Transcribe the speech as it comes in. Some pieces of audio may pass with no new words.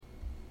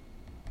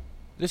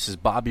This is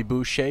Bobby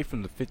Boucher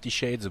from the 50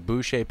 Shades of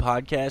Boucher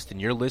podcast, and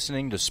you're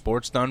listening to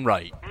Sports Done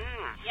Right.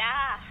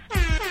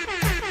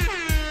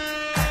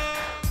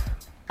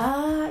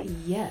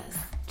 Yes.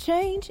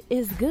 Change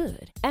is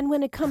good. And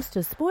when it comes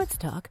to sports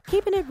talk,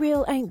 keeping it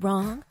real ain't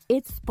wrong.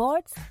 It's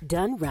Sports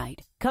Done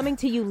Right. Coming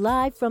to you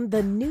live from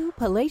the new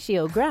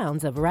palatial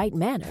grounds of Wright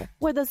Manor,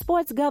 where the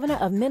sports governor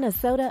of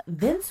Minnesota,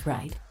 Vince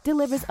Wright,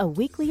 delivers a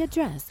weekly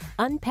address,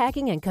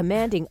 unpacking and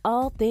commanding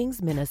all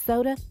things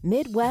Minnesota,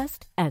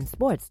 Midwest, and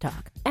sports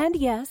talk. And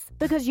yes,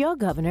 because your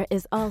governor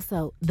is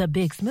also the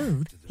Big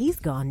Smooth, he's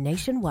gone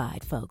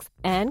nationwide, folks,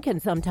 and can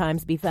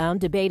sometimes be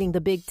found debating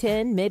the Big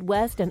Ten,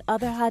 Midwest, and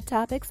other hot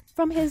topics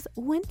from his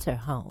winter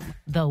home,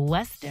 the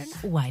Western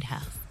White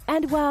House.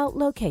 And while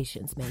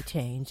locations may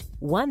change,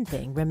 one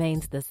thing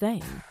remains the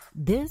same.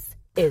 This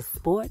is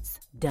Sports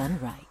Done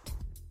Right.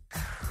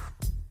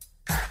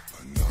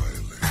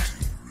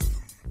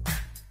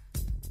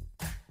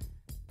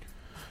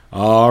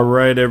 All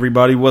right,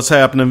 everybody, what's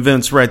happening?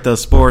 Vince Wright, the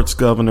sports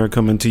governor,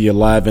 coming to you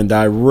live and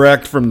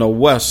direct from the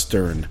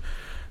Western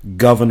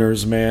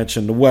Governor's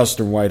Mansion, the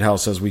Western White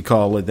House, as we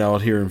call it,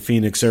 out here in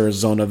Phoenix,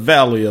 Arizona,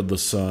 Valley of the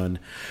Sun.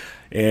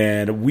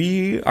 And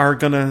we are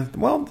going to,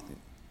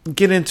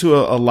 get into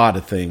a lot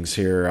of things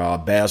here,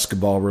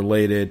 basketball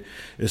related,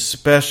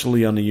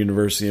 especially on the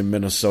University of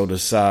Minnesota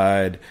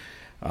side.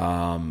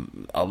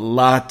 A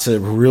lot to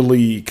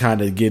really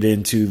kind of get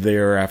into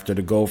there after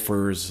the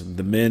Gophers.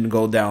 The men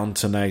go down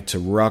tonight to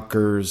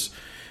Rutgers,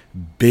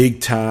 big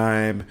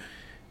time,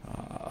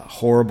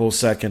 horrible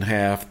second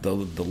half. The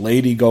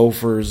Lady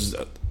Gophers,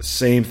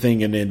 same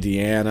thing in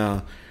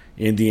Indiana.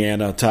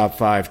 Indiana, top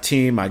 5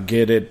 team, I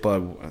get it,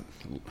 but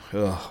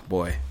oh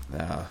boy,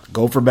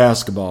 Gopher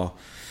basketball.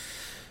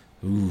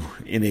 Ooh,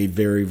 in a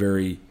very,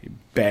 very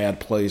bad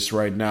place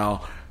right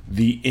now.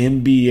 The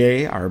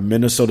NBA, our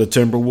Minnesota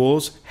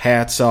Timberwolves,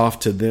 hats off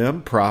to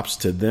them, props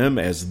to them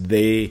as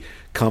they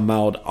come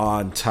out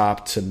on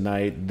top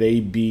tonight. They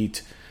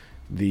beat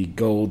the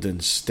Golden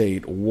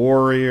State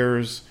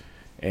Warriors,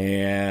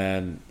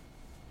 and,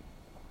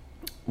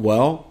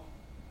 well,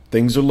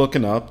 things are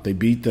looking up. They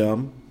beat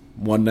them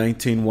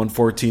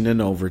 119-114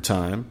 in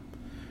overtime.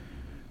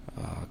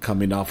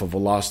 Coming off of a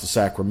loss to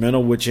Sacramento,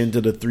 which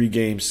ended a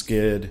 3-game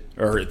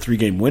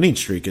winning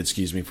streak,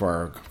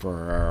 for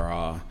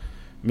our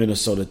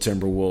Minnesota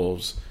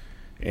Timberwolves.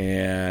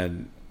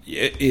 And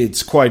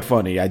it's quite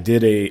funny. I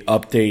did a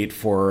update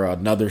for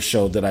another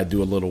show that I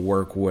do a little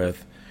work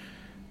with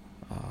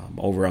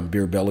over on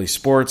Beer Belly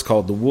Sports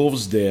called The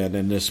Wolves Den.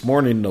 And this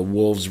morning the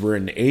Wolves were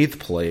in 8th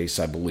place,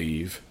 I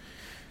believe,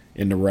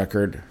 in the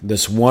record.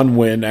 This one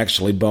win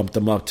actually bumped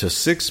them up to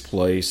 6th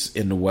place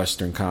in the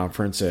Western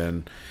Conference,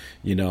 and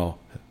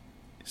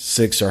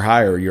 6 or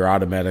higher, you're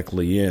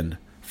automatically in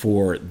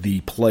for the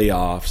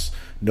playoffs.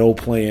 No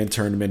play-in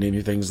tournament,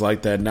 anything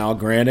like that. Now,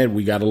 granted,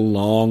 we got a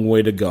long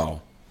way to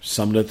go.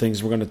 Some of the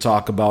things we're going to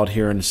talk about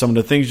here and some of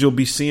the things you'll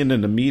be seeing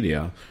in the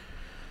media.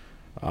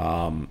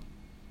 How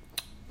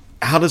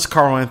does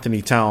Karl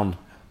Anthony Towns,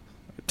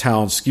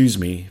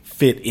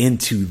 fit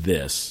into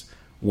this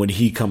when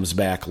he comes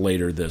back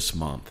later this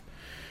month?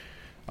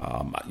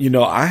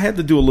 I had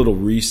to do a little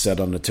reset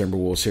on the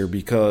Timberwolves here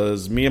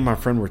because me and my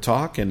friend were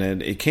talking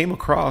and it came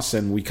across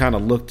and we kind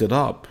of looked it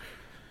up.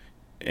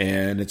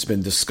 And it's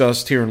been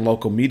discussed here in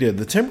local media.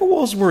 The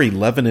Timberwolves were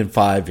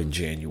 11-5 in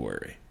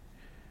January.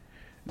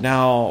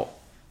 Now,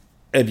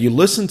 if you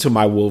listen to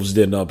my Wolves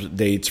Den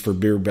updates for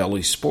Beer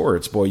Belly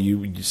Sports,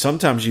 boy,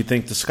 sometimes you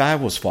think the sky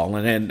was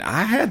falling. And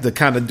I had to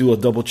kind of do a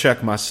double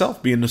check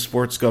myself, being the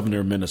sports governor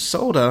of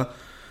Minnesota,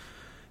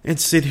 and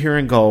sit here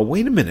and go,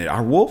 wait a minute,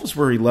 our Wolves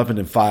were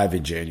 11-5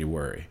 in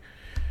January.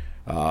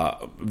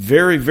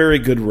 Very, very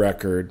good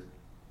record.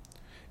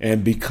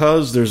 And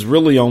because there's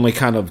really only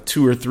kind of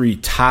 2 or 3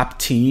 top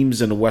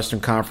teams in the Western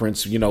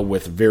Conference,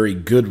 with very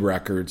good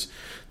records,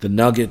 the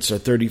Nuggets are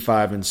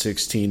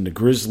 35-16, the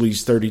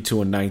Grizzlies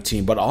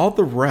 32-19, but all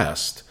the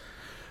rest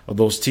of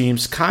those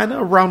teams kind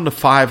of around the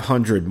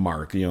 500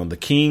 mark. The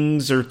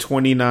Kings are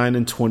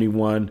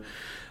 29-21,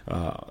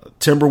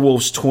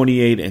 Timberwolves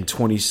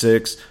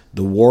 28-26.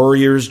 The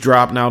Warriors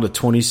drop now to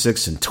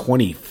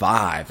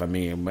 26-25. I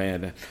mean,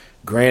 man,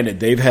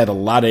 granted, they've had a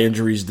lot of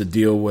injuries to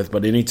deal with,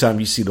 but anytime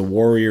you see the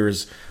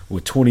Warriors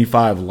with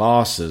 25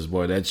 losses,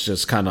 boy, that's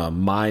just kind of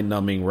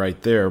mind-numbing right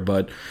there.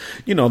 But,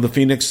 the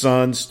Phoenix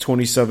Suns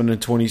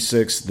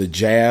 27-26, the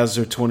Jazz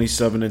are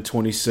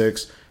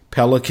 27-26,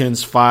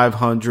 Pelicans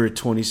 500,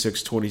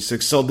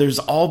 26-26. So there's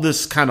all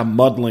this kind of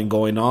muddling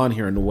going on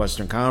here in the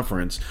Western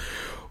Conference,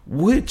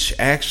 which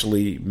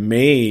actually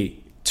may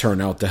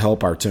turn out to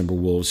help our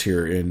Timberwolves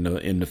here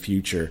in the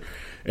future.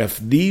 If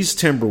these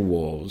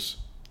Timberwolves,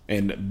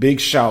 and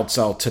big shouts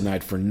out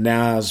tonight for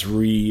Naz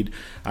Reid,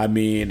 I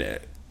mean,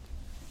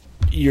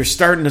 you're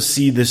starting to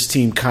see this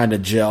team kind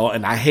of gel,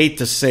 and I hate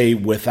to say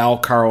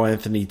without Karl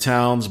Anthony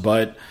Towns,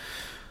 but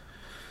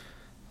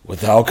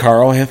without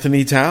Karl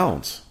Anthony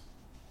Towns.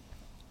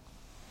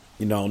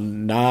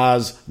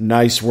 Naz,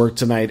 nice work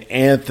tonight.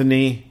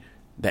 Anthony,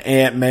 the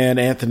Ant-Man,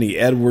 Anthony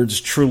Edwards,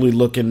 truly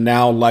looking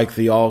now like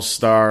the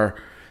all-star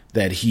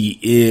that he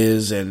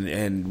is,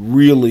 and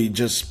really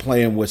just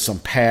playing with some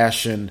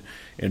passion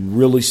and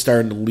really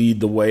starting to lead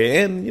the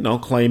way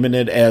and, claiming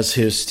it as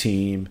his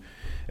team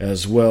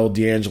as well.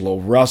 D'Angelo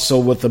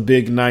Russell with a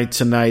big night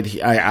tonight.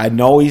 I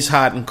know he's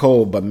hot and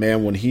cold, but,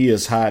 man, when he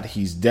is hot,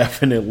 he's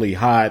definitely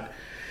hot.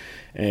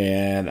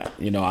 And,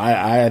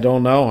 I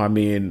don't know. I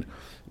mean,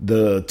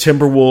 the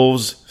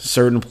Timberwolves,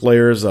 certain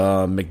players,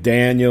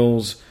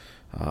 McDaniels,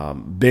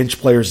 bench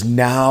players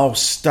now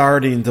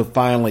starting to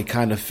finally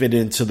kind of fit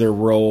into their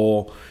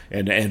role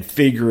and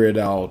figure it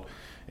out.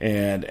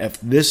 And if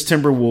this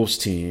Timberwolves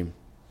team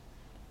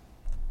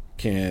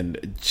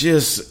can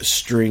just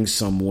string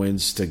some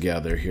wins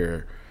together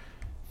here,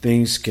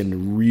 things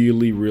can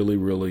really, really,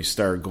 really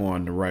start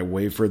going the right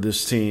way for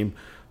this team.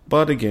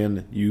 But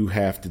again, you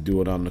have to do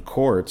it on the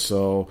court.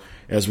 So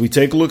as we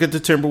take a look at the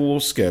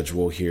Timberwolves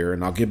schedule here,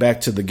 and I'll get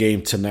back to the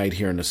game tonight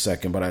here in a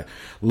second, but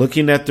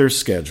looking at their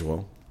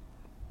schedule,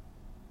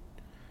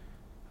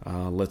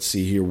 let's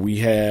see here. We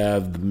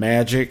have the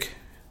Magic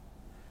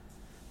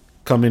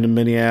coming to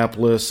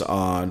Minneapolis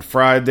on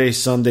Friday.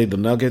 Sunday, the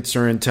Nuggets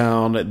are in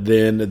town.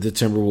 Then the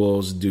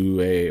Timberwolves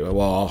do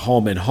a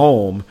home and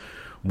home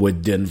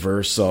with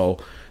Denver. So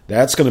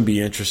that's going to be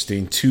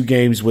interesting. 2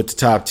 games with the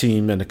top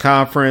team in the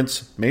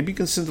conference. Maybe you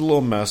can send a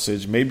little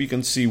message. Maybe you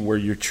can see where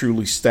you're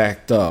truly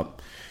stacked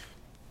up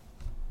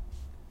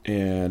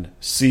and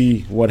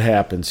see what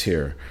happens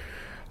here.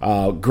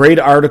 Great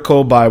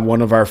article by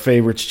one of our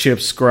favorites, Chip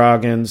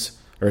Scoggins.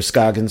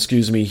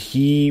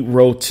 He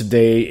wrote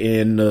today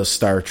in the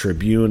Star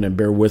Tribune, and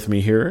bear with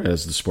me here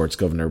as the sports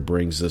governor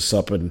brings this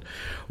up. And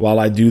while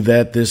I do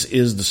that, this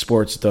is the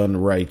Sports Done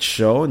Right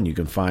show, and you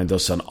can find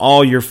us on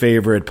all your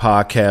favorite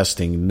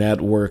podcasting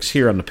networks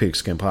here on the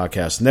Pigskin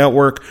Podcast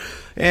Network.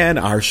 And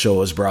our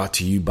show is brought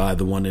to you by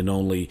the one and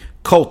only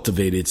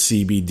Cultivated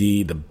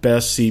CBD, the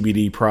best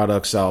CBD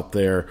products out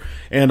there.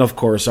 And, of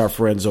course, our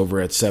friends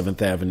over at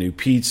 7th Avenue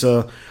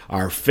Pizza,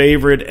 our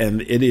favorite,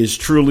 and it is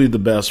truly the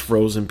best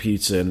frozen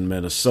pizza in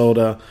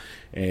Minnesota.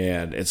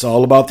 And it's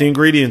all about the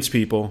ingredients,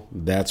 people.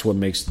 That's what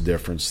makes the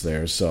difference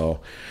there. So,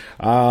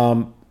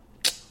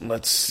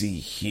 let's see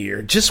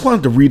here. Just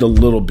wanted to read a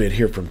little bit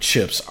here from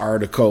Chip's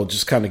article,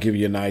 just kind of give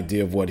you an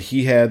idea of what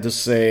he had to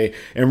say,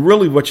 and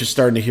really what you're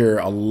starting to hear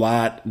a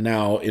lot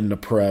now in the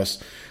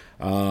press.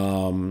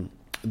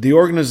 The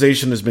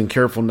organization has been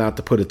careful not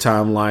to put a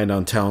timeline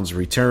on Towns'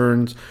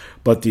 returns,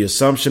 but the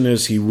assumption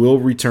is he will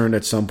return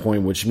at some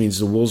point, which means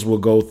the Wolves will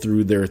go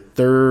through their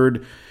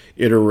 3rd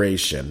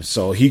iteration.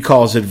 So he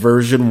calls it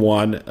version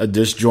 1, a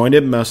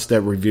disjointed mess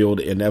that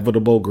revealed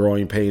inevitable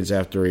growing pains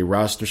after a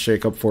roster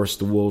shakeup forced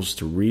the Wolves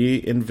to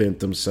reinvent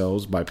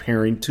themselves by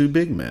pairing 2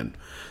 big men.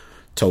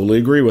 Totally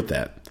agree with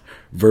that.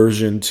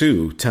 Version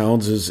 2,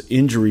 Towns'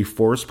 injury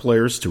forced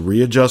players to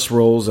readjust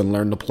roles and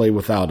learn to play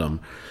without him.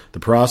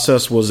 The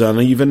process was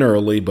uneven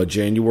early, but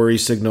January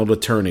signaled a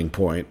turning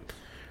point.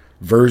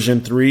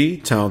 Version 3,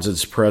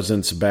 Towns'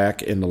 presence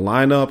back in the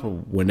lineup,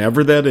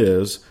 whenever that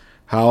is,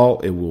 how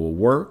it will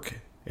work,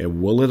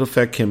 and will it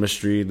affect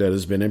chemistry that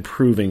has been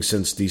improving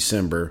since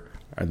December?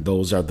 And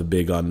those are the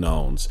big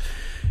unknowns.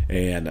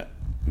 And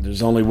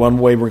there's only one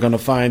way we're going to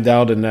find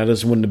out, and that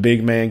is when the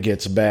big man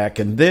gets back.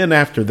 And then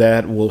after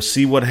that, we'll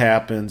see what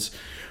happens.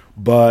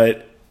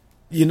 But,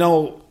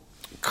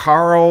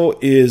 Carl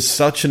is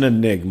such an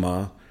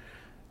enigma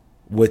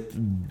with,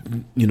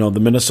 the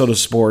Minnesota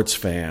sports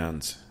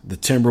fans, the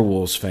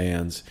Timberwolves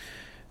fans,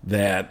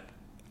 that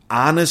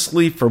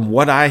honestly, from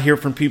what I hear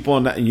from people,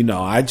 and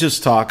I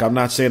just talk. I'm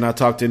not saying I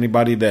talk to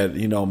anybody that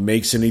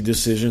makes any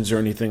decisions or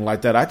anything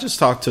like that. I just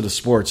talk to the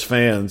sports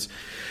fans,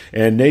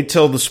 and they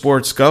tell the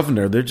sports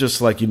governor, they're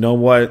just like, you know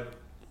what?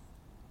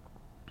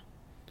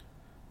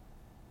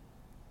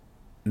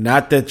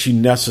 Not that you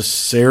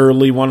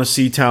necessarily want to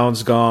see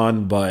Towns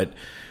gone, but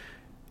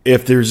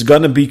if there's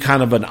going to be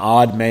kind of an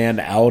odd man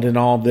out in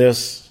all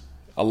this,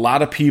 a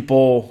lot of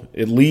people,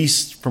 at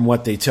least from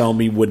what they tell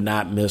me, would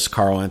not miss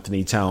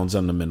Karl-Anthony Towns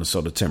on the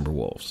Minnesota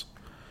Timberwolves.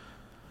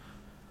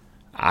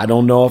 I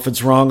don't know if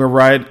it's wrong or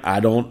right.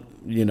 I'm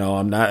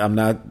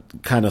not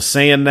kind of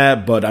saying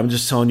that, but I'm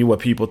just telling you what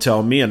people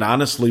tell me. And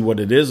honestly, what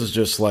it is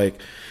just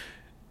like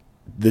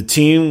the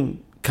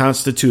team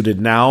constituted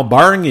now,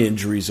 barring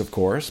injuries, of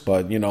course,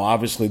 but,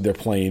 obviously they're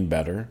playing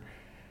better.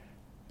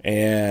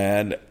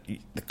 And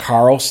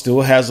Carl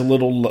still has a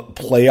little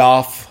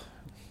playoff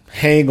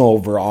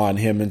hangover on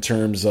him in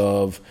terms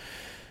of,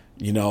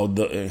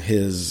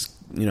 his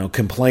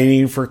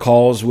complaining for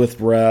calls with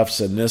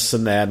refs and this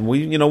and that. And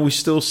we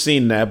still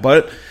seen that,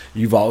 but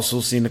you've also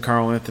seen the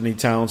Karl-Anthony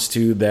Towns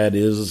too, that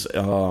is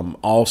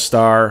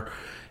all-star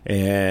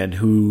and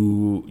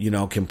who,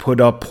 can put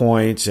up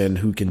points and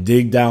who can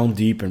dig down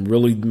deep and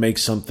really make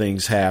some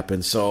things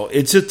happen. So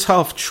it's a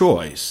tough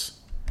choice.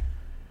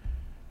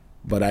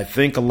 But I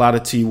think a lot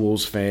of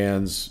T-Wolves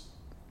fans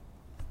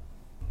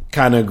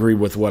kind of agree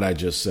with what I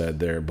just said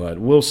there, but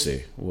we'll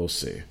see. We'll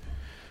see.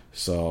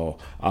 So,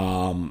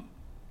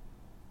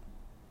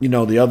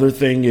 the other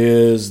thing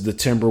is the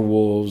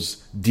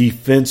Timberwolves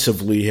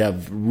defensively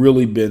have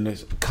really been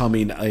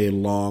coming a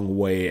long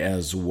way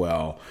as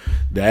well.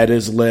 That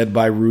is led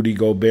by Rudy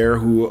Gobert,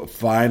 who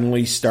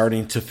finally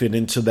starting to fit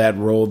into that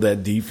role,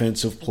 that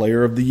defensive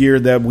player of the year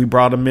that we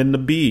brought him in to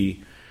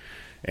be.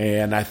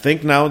 And I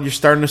think now you're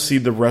starting to see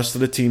the rest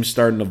of the team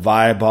starting to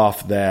vibe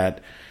off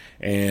that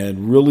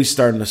and really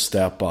starting to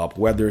step up,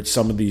 whether it's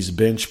some of these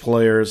bench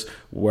players,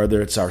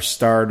 whether it's our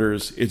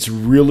starters. It's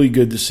really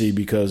good to see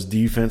because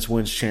defense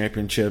wins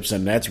championships,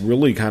 and that's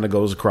really kind of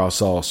goes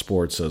across all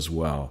sports as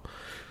well.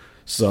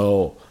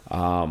 So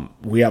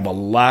we have a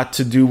lot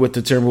to do with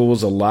the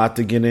Timberwolves, a lot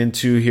to get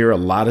into here, a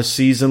lot of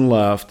season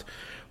left.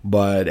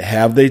 But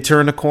have they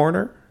turned a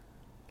corner?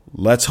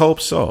 Let's hope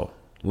so.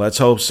 Let's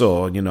hope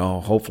so.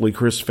 Hopefully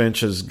Chris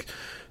Finch has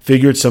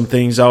figured some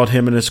things out,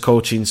 him and his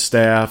coaching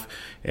staff,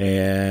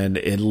 and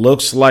it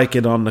looks like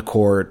it on the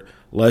court.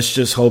 Let's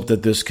just hope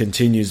that this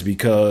continues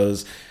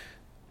because,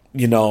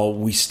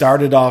 we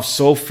started off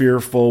so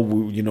fearful.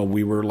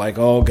 We were like,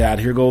 oh, God,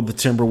 here go the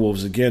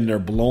Timberwolves again. They're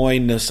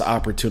blowing this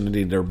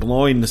opportunity. They're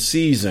blowing the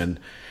season.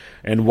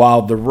 And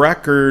while the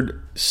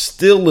record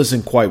still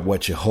isn't quite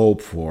what you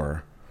hope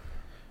for,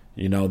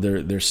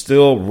 they're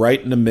still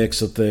right in the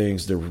mix of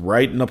things. They're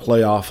right in the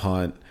playoff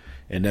hunt.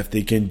 And if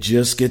they can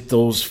just get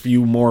those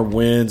few more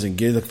wins and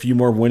get a few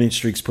more winning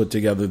streaks put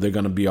together, they're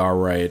going to be all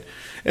right.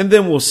 And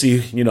then we'll see,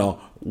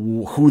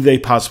 who they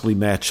possibly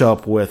match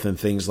up with and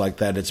things like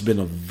that. It's been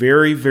a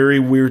very, very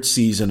weird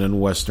season in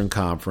Western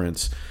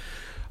Conference.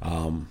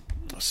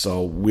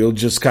 So we'll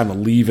just kind of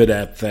leave it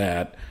at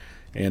that.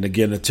 And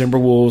again, the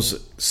Timberwolves,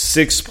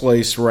 6th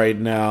place right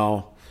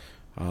now.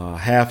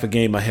 Half a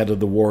game ahead of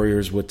the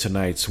Warriors with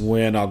tonight's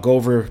win. I'll go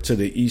over to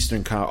the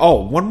Eastern Conference.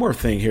 Oh, one more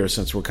thing here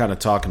since we're kind of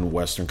talking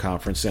Western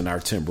Conference and our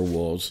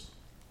Timberwolves.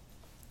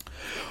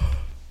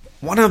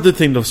 One other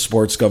thing the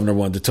sports governor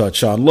wanted to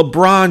touch on,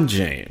 LeBron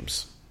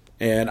James.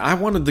 And I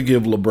wanted to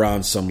give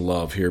LeBron some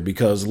love here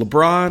because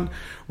LeBron,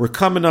 we're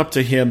coming up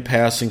to him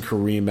passing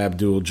Kareem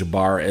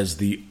Abdul-Jabbar as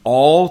the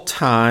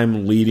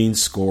all-time leading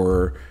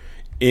scorer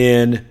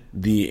in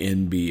the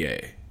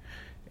NBA.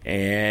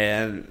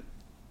 And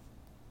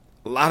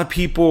a lot of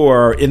people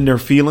are in their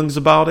feelings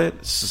about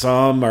it.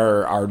 Some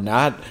are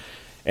not.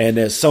 And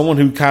as someone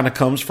who kind of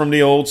comes from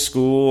the old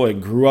school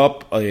and grew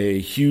up a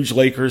huge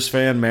Lakers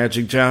fan,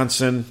 Magic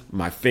Johnson,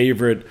 my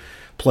favorite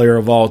player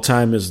of all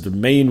time, is the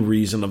main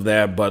reason of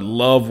that. But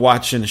love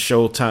watching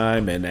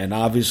Showtime and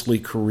obviously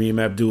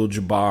Kareem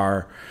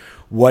Abdul-Jabbar,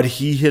 what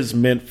he has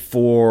meant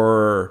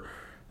for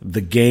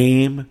the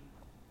game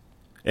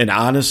and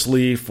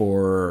honestly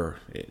for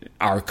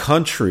our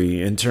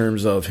country in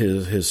terms of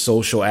his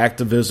social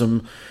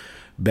activism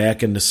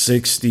back in the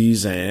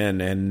 60s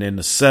and in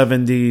the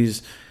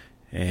 70s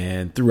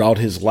and throughout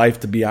his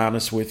life, to be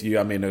honest with you.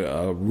 I mean,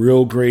 a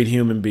real great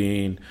human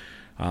being.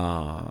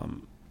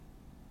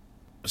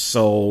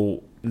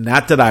 So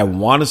not that I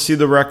want to see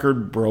the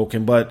record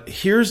broken, but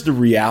here's the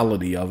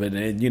reality of it.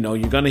 And, you're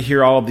going to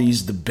hear all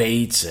these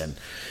debates and,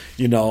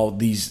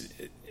 these.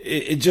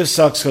 It just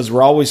sucks because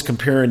we're always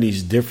comparing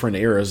these different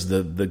eras.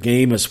 The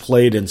game is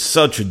played in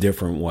such a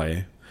different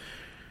way.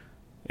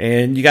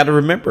 And you got to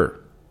remember,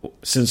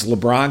 since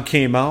LeBron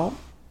came out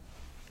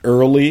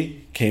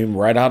early, came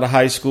right out of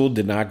high school,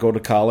 did not go to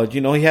college,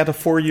 he had a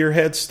 4-year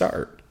head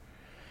start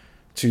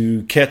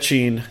to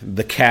catching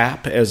the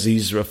cap, as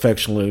he's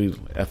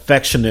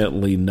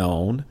affectionately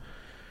known.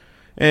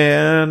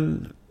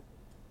 And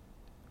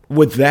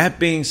with that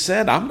being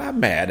said, I'm not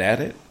mad at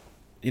it.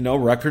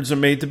 Records are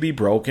made to be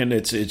broken.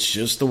 It's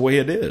just the way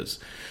it is.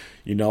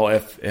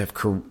 If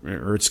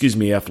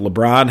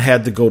LeBron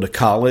had to go to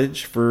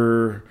college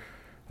for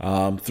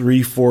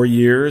 3-4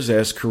 years,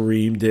 as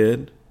Kareem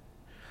did,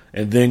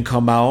 and then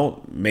come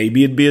out,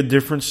 maybe it'd be a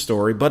different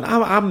story. But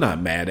I'm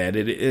not mad at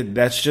it.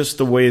 That's just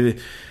the way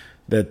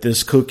that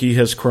this cookie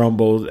has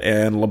crumbled,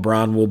 and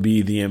LeBron will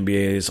be the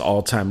NBA's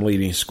all-time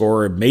leading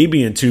scorer.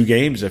 Maybe in 2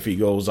 games if he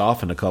goes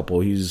off in a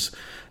couple. He's,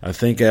 I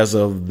think, as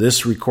of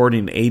this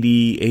recording,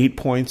 88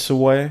 points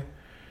away.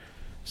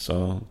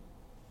 So,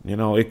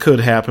 it could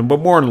happen, but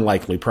more than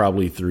likely,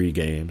 probably 3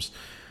 games.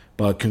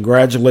 But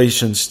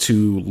congratulations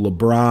to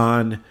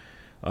LeBron.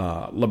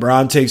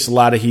 LeBron takes a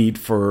lot of heat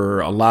for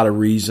a lot of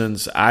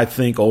reasons. I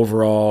think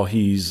overall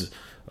he's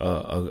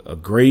a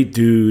great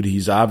dude.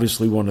 He's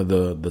obviously one of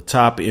the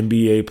top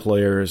NBA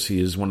players.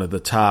 He is one of the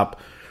top.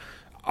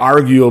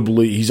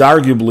 He's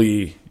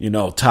arguably,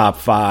 top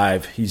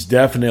 5. He's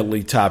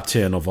definitely top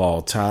 10 of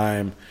all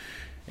time.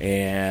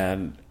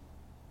 And,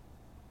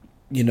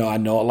 I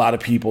know a lot of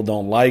people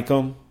don't like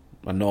him.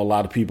 I know a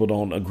lot of people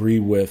don't agree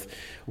with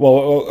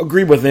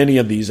any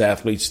of these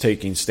athletes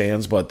taking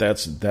stands, but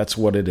that's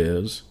what it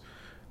is.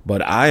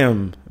 But I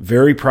am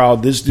very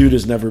proud. This dude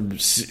has never,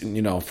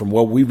 from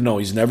what we've known,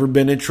 he's never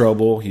been in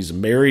trouble. He's a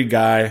married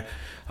guy,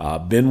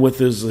 been with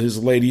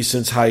his lady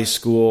since high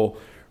school,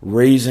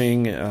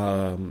 raising,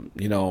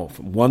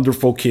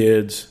 wonderful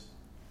kids.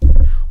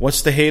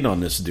 What's the hate on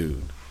this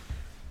dude?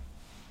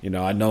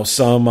 I know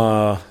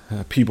some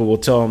people will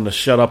tell him to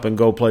shut up and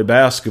go play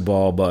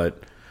basketball,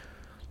 but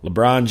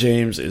LeBron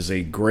James is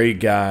a great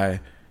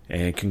guy,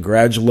 and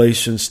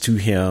congratulations to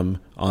him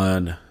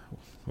on,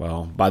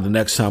 well, by the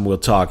next time we'll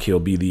talk, he'll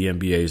be the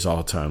NBA's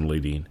all-time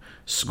leading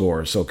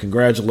scorer. So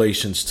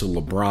congratulations to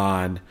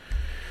LeBron.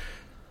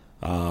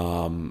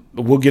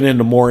 We'll get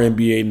into more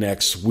NBA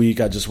next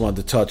week. I just wanted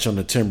to touch on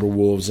the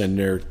Timberwolves and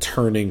their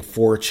turning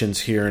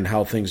fortunes here and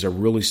how things are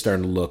really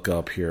starting to look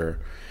up here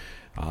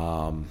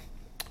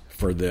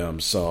for them.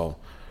 So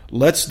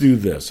let's do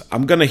this.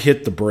 I'm going to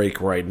hit the break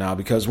right now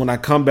because when I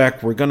come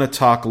back, we're going to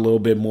talk a little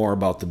bit more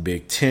about the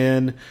Big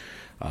Ten.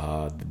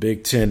 The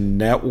Big Ten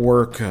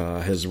Network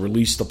has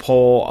released a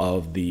poll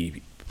of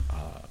the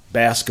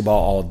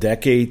basketball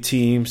all-decade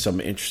team. Some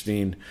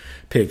interesting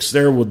picks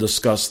there. We'll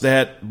discuss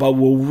that, but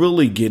we'll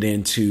really get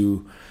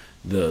into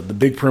the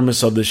big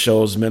premise of the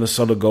show is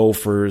Minnesota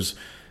Gophers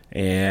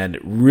and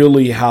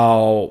really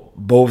how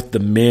both the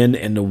men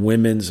and the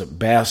women's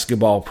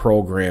basketball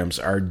programs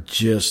are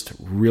just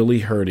really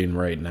hurting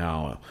right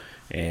now.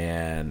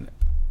 And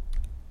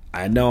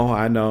I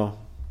know.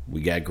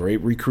 We got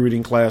great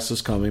recruiting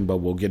classes coming, but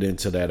we'll get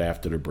into that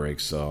after the break.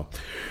 So,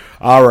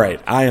 all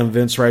right. I am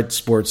Vince Wright,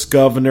 Sports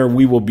Governor.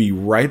 We will be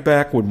right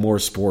back with more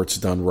Sports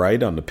Done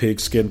Right on the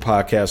Pigskin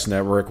Podcast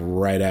Network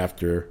right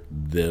after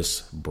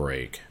this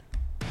break.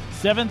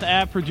 Seventh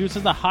Ave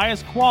produces the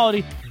highest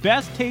quality,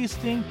 best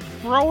tasting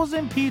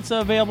frozen pizza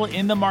available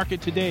in the market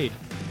today.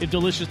 If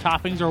delicious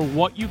toppings are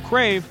what you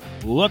crave,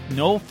 look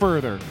no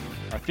further.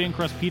 Our thin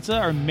crust pizza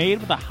are made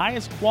with the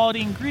highest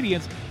quality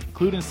ingredients,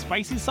 including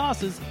spicy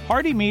sauces,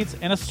 hearty meats,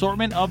 and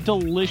assortment of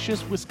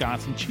delicious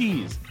Wisconsin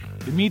cheese.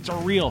 The meats are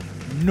real,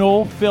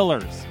 no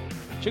fillers.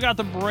 Check out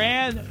the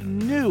brand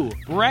new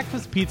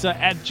breakfast pizza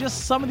at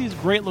just some of these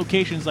great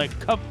locations like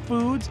Cup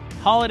Foods,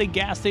 Holiday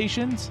Gas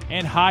Stations,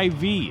 and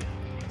Hy-Vee.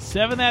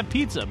 7th Ave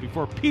Pizza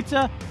before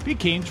pizza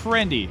became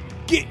trendy.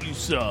 Get you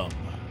some.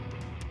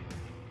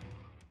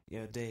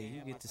 Yo, Dave,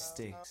 you get the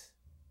sticks.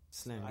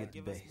 Slim, get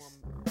the bass.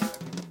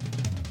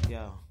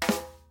 Yo,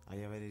 are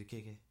you ready to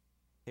kick it?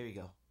 Here we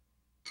go.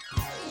 Yeah.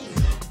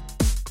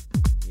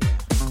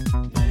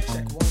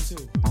 Check 1, 2.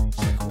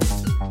 Check 1, 2.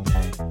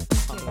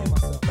 Can't hear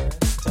myself, man.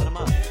 Turn them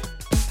up.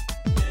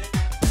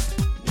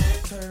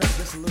 Turn it up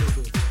just a little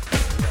bit.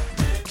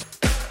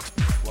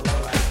 Well,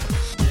 all right.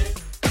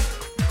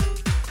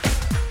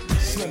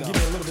 Slim, give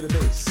me a little bit of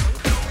bass.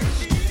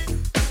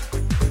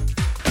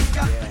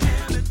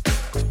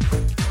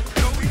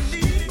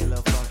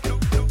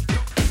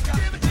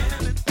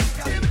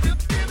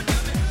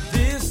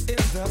 This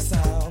is the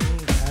sound.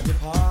 Have your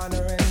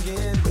partner and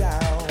get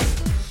down.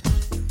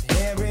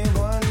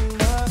 Everyone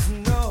must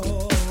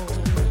know.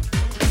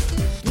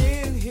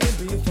 Been here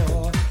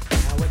before.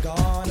 Now we're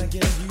gonna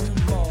give you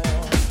more.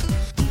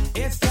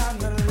 It's time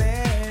to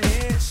let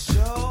it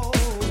show.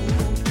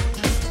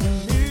 The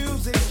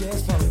music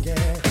is funky.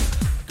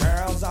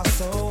 Girls are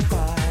so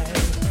fine.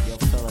 Yo,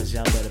 fellas,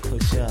 y'all better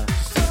push up.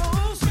 So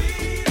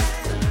sweet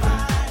and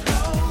fine.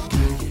 Oh,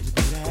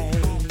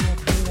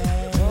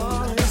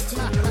 oh, it's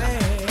too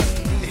late.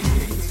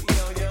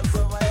 Yo,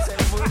 somebody say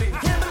booty.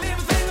 Can't believe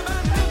a thing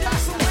about me,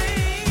 that's the way.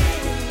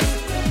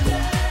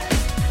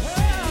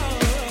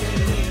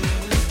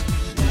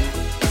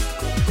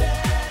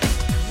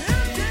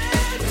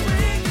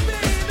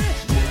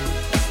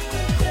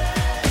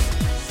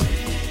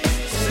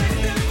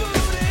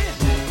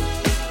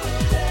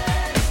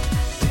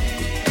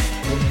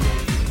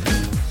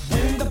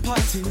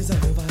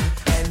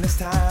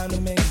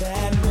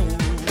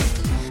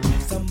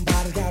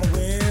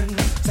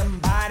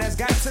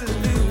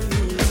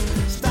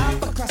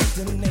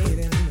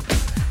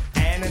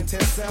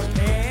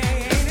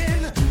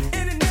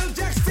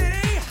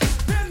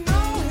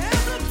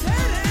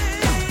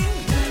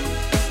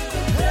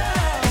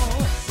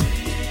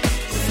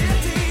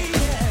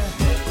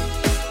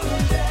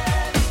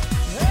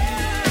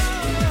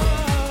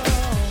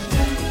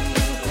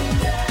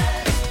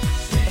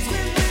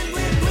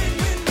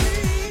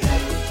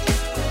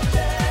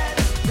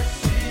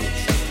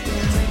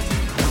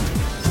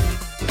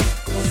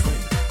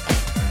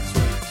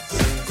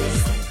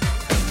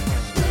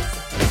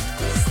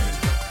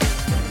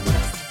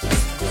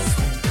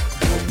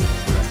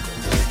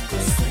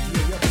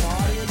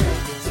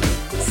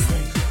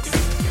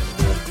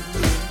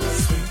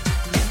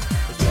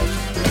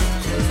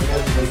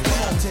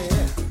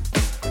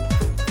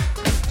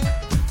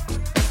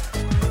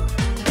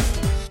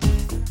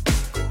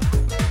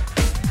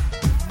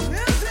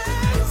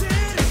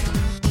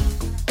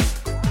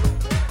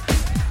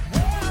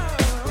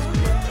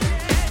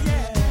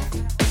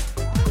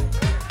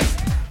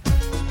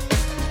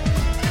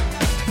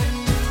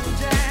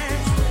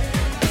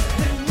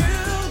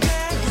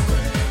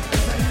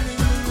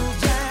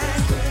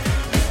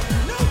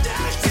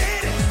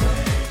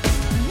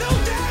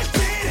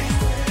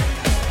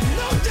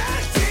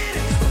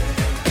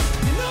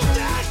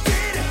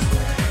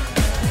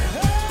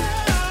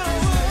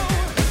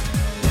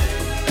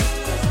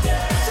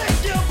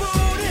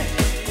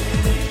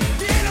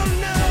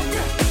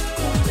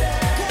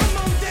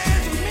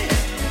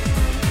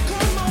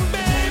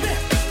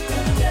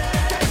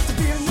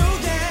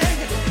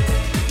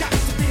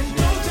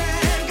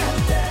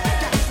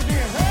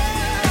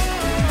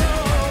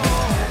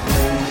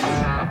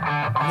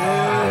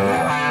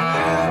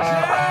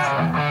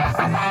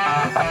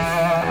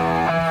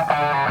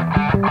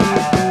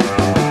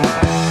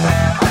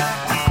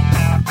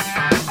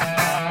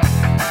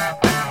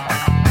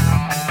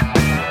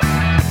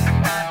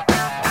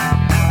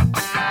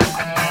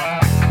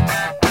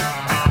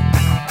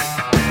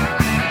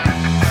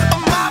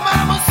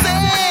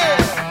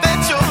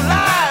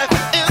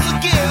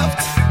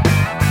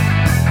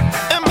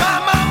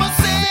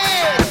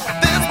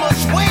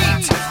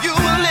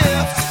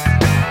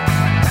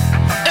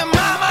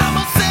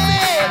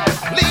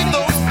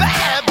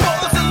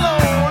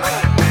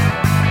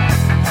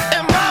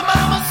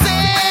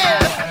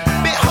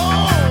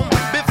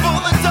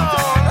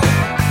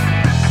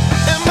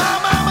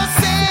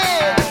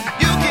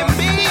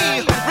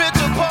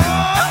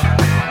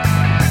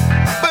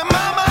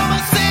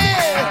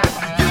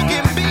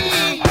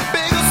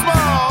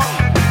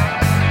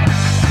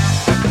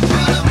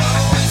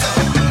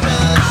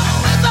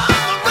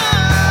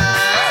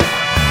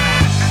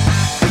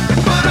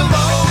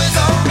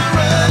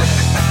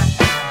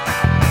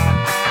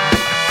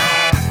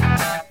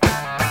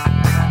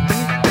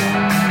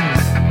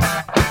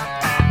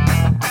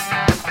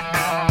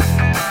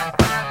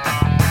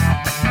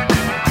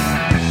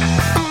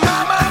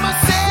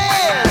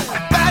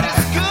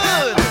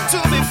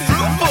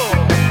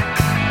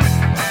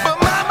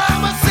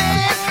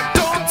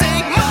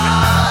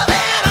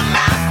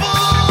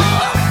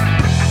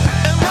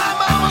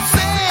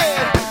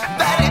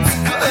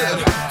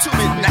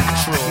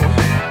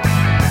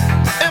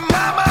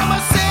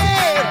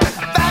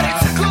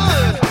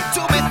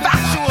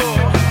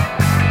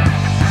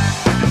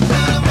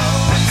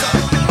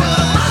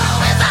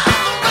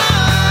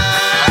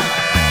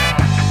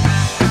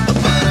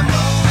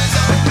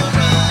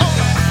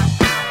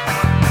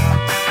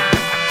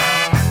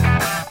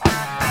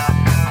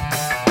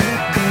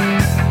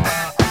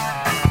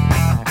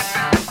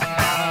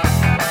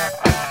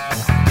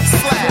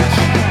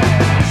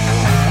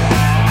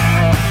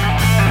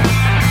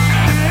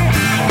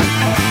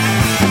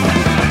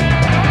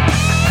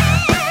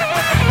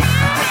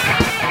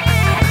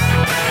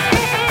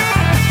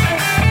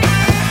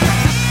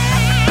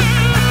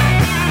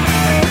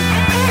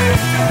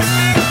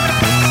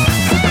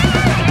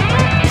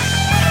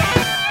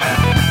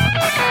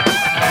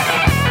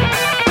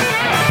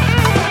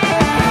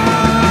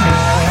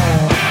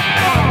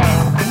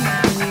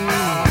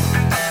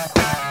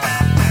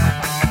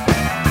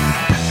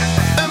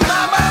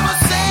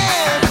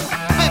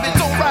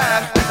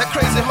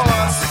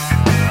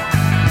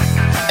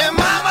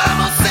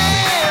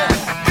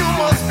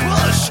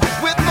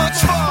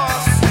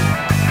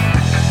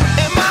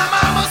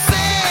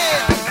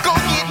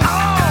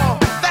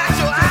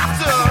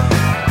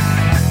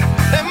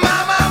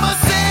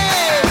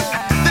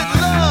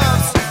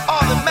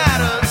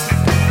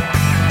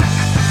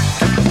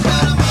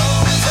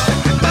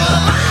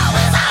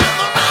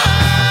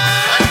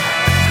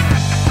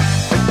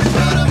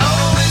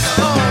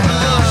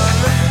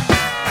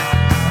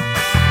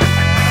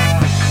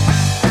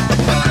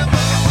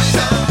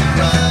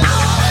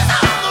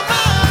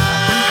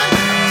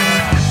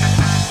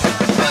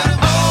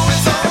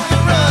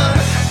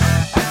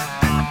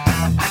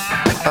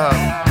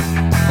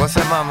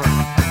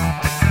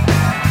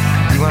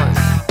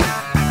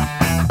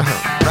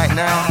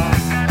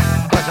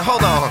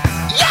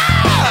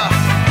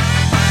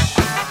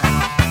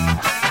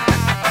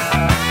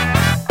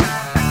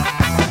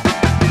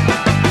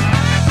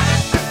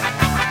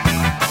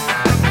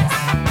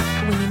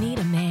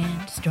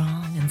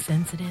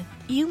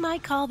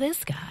 call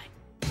this guy.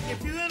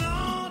 If you're an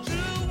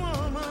all-true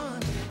woman,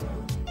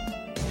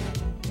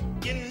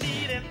 you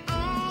need an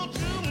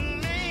all-true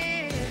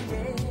man.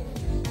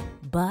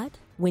 But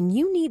when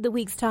you need the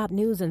week's top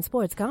news and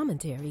sports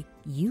commentary,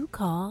 you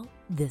call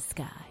this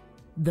guy,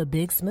 the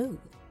Big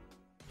Smooth.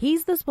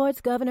 He's the sports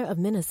governor of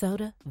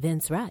Minnesota,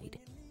 Vince Wright.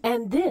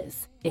 And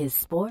this is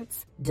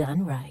Sports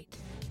Done Right.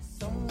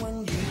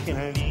 Someone you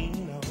can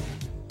lean on.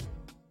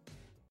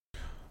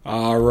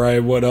 All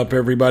right, what up,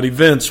 everybody?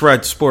 Vince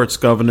Wright, Sports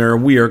Governor.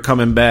 We are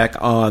coming back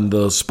on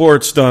the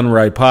Sports Done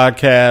Right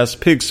podcast.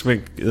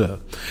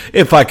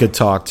 If I could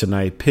talk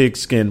tonight,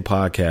 Pigskin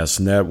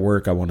Podcast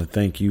Network. I want to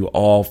thank you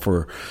all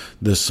for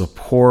the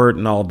support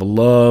and all the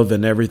love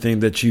and everything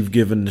that you've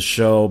given the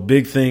show.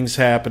 Big things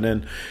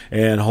happening,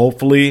 and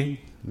hopefully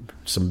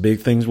some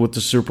big things with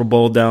the Super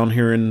Bowl down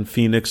here in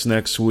Phoenix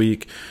next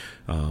week.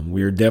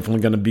 We are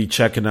definitely going to be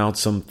checking out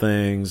some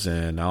things,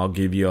 and I'll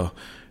give you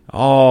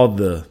all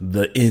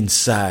the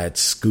inside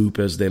scoop,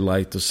 as they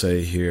like to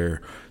say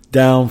here,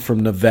 down from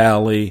the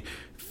valley.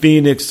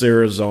 Phoenix,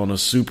 Arizona,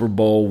 Super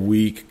Bowl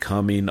week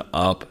coming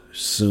up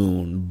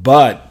soon.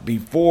 But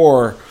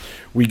before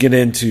we get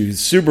into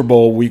Super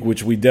Bowl week,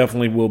 which we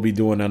definitely will be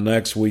doing on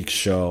next week's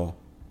show,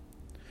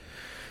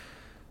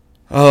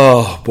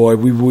 oh boy,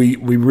 we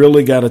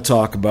really got to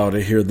talk about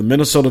it here. The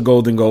Minnesota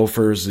Golden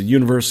Gophers, the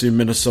University of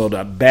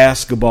Minnesota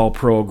basketball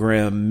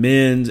program,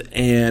 men's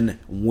and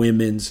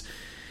women's.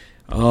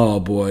 Oh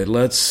boy,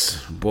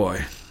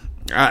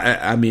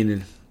 I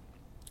mean,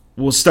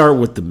 we'll start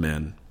with the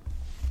men.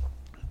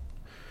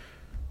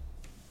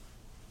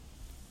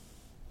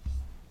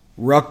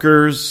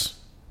 Rutgers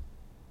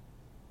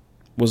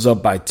was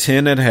up by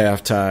 10 at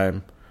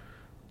halftime,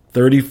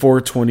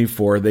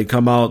 34-24. They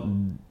come out,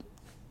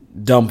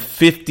 dump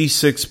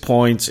 56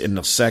 points in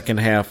the second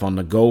half on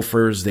the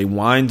Gophers. They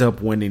wind up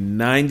winning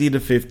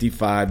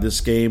 90-55.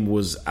 This game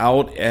was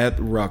out at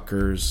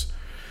Rutgers.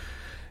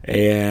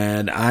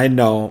 And I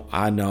know,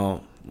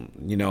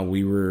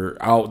 we were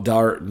out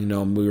dart, we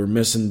were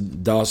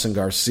missing Dawson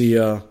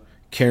Garcia,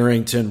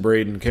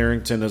 Braden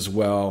Carrington as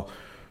well.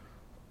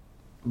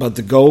 But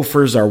the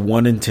Gophers are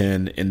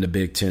 1-10 in the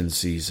Big Ten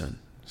season,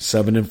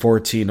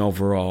 7-14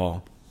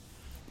 overall.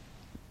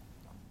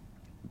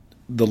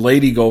 The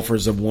Lady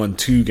Gophers have won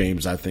 2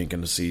 games, I think,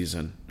 in the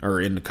season, or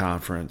in the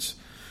conference.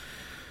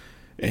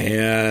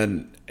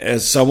 And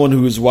as someone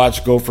who has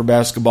watched Gopher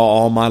basketball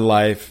all my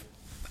life,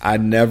 I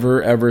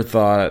never, ever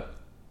thought,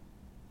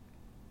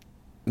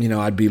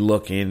 I'd be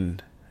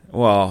looking,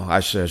 well, I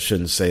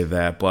shouldn't say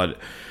that, but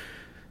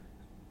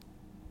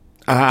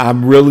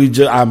I'm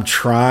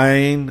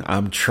trying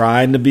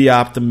to be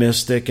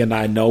optimistic, and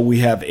I know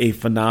we have a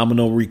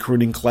phenomenal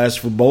recruiting class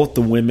for both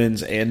the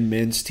women's and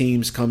men's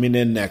teams coming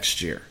in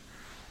next year.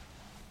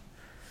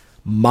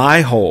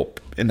 My hope,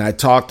 and I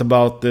talked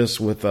about this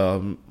with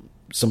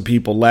some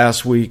people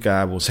last week.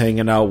 I was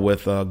hanging out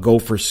with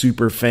Gopher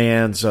super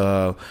fans,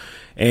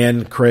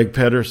 and Craig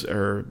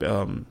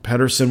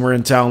Pedersen were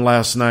in town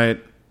last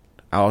night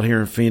out here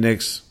in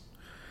Phoenix.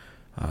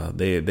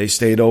 They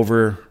stayed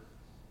over,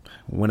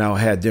 went out,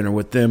 had dinner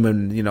with them,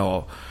 and,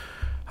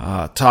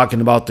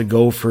 talking about the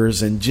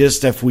Gophers and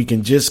just if we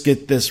can just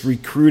get this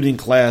recruiting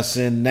class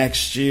in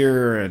next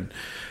year and,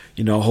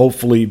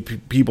 hopefully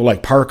people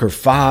like Parker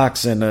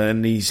Fox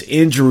and these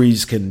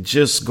injuries can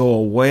just go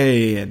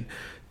away. And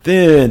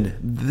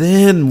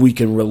then we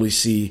can really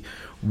see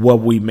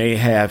what we may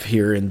have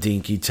here in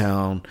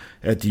Dinkytown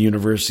at the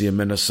University of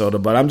Minnesota.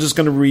 But I'm just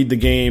going to read the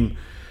game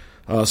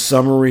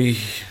summary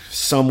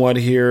somewhat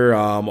here.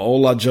 Joshua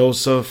Ola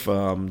Joseph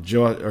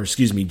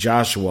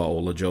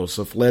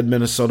led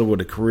Minnesota with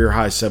a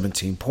career-high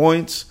 17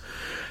 points,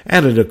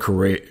 added a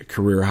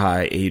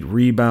career-high 8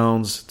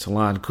 rebounds.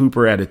 Talon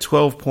Cooper added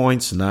 12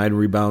 points, 9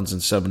 rebounds,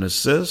 and 7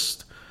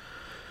 assists.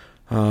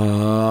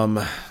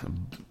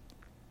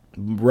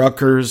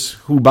 Rutgers,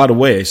 who, by the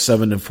way,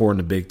 7-4 in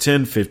the Big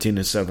Ten,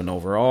 15-7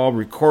 overall,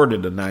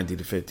 recorded a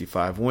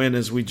 90-55 win,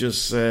 as we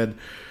just said.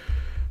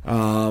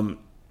 And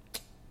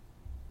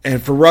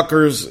for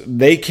Rutgers,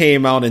 they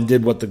came out and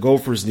did what the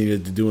Gophers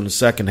needed to do in the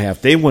second half.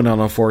 They went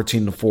on a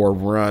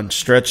 14-4 run,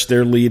 stretched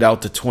their lead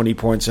out to 20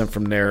 points, and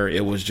from there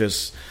it was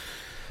just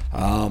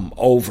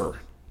over.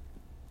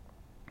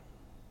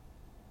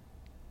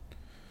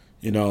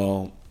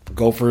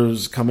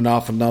 Gophers coming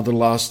off another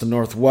loss to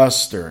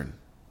Northwestern.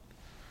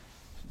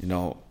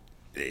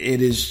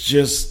 It is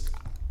just,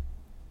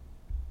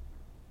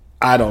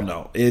 I don't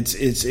know.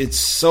 It's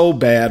so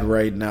bad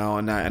right now,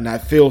 and I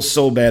feel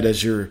so bad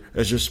as your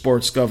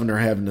sports governor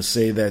having to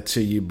say that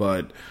to you.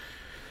 But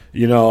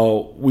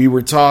we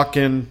were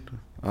talking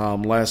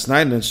last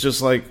night, and it's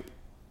just like,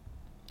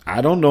 I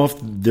don't know if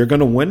they're going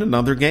to win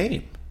another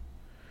game.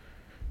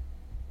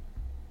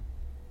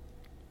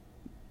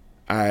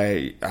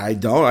 I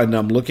don't, and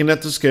I'm looking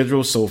at the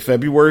schedule. So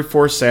February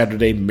 4th,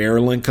 Saturday,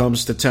 Maryland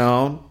comes to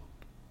town.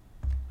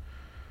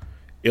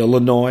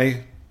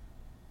 Illinois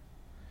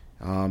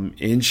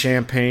in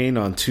Champaign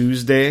on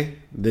Tuesday.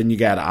 Then you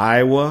got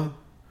Iowa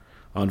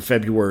on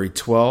February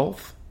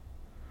 12th.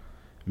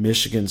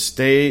 Michigan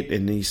State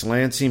in East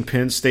Lansing,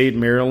 Penn State,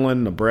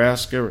 Maryland,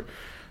 Nebraska.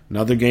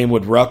 Another game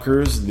with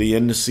Rutgers. The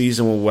end of the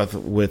season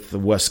with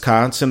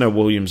Wisconsin at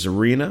Williams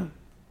Arena.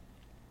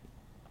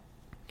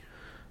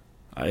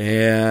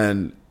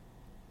 And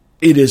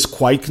it is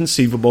quite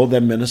conceivable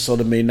that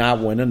Minnesota may not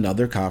win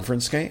another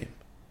conference game.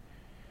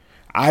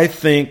 I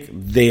think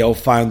they'll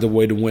find a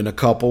way to win a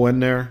couple in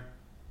there.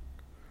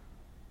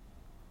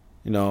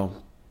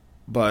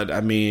 But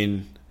I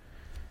mean,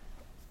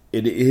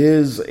 it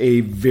is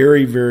a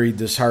very, very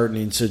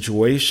disheartening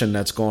situation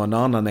that's going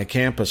on that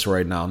campus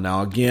right now.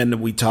 Now,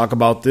 again, we talk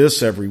about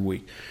this every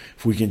week.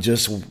 If we can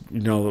just,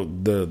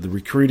 the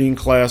recruiting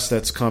class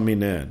that's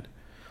coming in,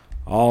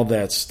 all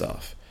that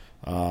stuff.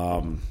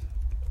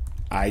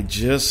 I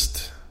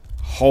just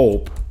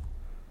hope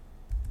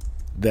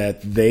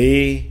that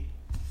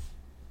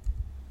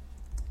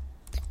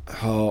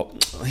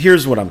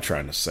here's what I'm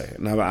trying to say.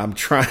 And I'm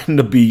trying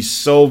to be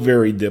so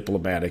very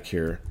diplomatic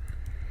here.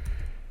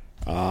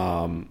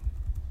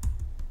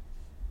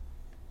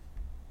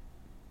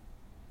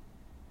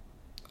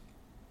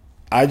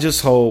 I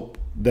just hope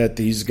that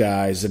these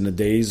guys, in the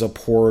days of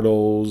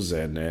portals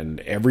and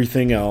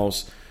everything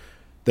else,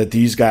 that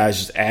these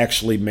guys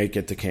actually make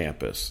it to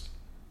campus.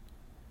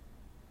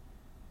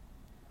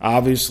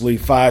 Obviously,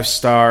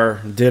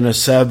 5-star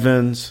Dennis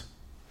Evans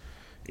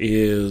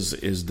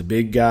is the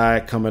big guy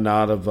coming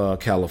out of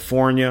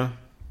California.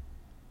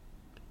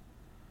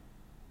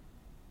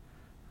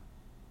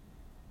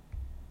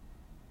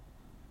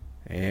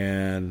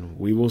 And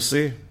we will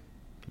see.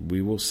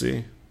 We will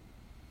see.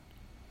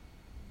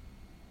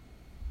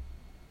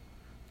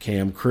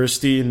 Cam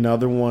Christie,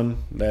 another one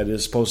that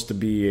is supposed to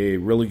be a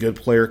really good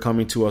player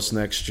coming to us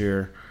next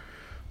year.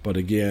 But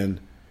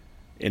again,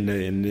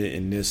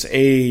 in this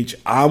age,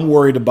 I'm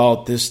worried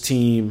about this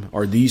team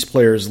or these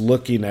players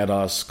looking at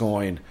us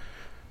going,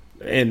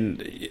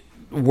 and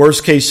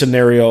worst case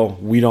scenario,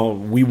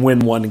 we win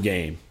one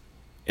game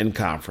in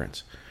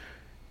conference.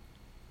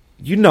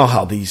 You know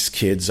how these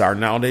kids are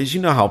nowadays.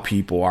 You know how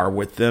people are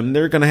with them.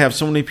 They're going to have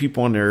so many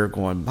people in there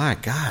going, my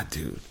God,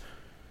 dude.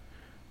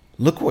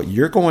 Look what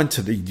you're going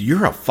to.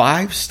 You're a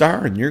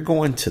 5-star and you're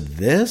going to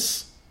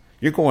this?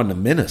 You're going to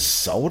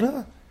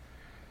Minnesota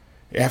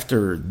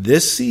after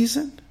this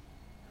season?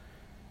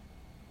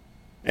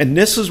 And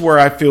this is where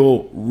I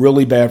feel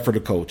really bad for the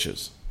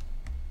coaches.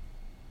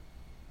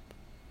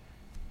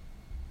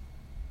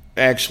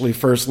 Actually,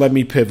 first, let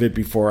me pivot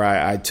before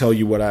I tell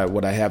you what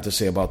I have to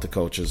say about the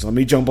coaches. Let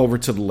me jump over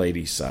to the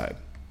ladies' side.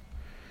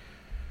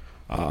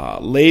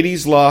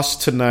 Ladies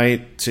lost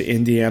tonight to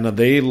Indiana.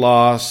 They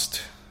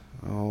lost...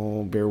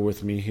 Oh, bear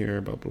with me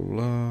here. Blah, blah,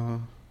 blah.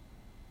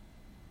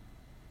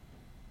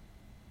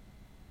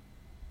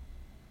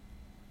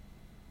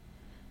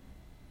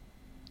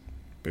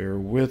 Bear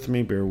with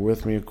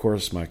me. Of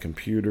course, my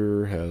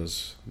computer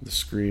the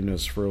screen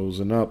is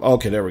frozen up.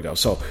 Okay, there we go.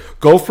 So,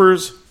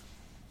 Gophers,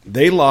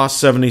 they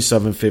lost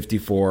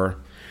 77-54.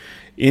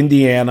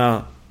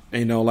 Indiana,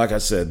 like I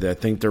said, I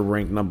think they're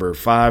ranked number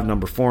 5,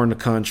 number 4 in the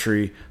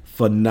country.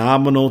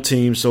 Phenomenal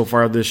team so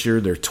far this year.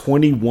 They're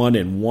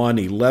 21-1,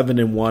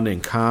 11-1 in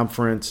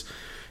conference,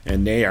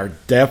 and they are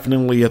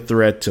definitely a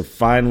threat to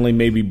finally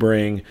maybe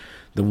bring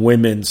the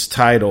women's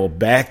title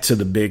back to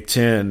the Big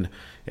Ten.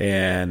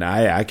 And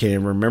I can't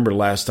even remember the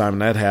last time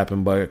that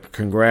happened, but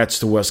congrats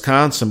to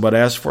Wisconsin. But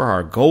as for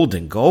our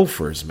Golden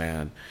Gophers,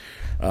 man,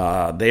 they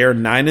are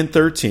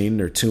 9-13.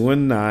 They're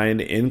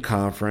 2-9 in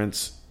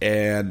conference,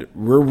 and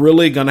we're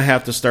really going to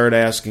have to start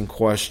asking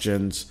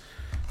questions.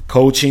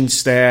 Coaching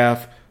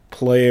staff,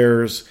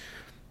 players,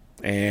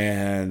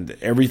 and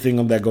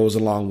everything that goes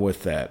along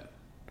with that.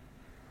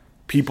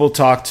 People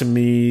talk to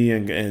me,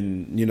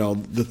 and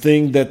the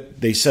thing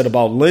that they said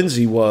about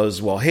Lindsay was,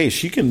 well, hey,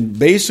 she can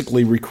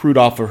basically recruit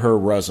off of her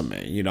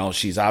resume.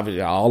 She's obviously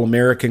an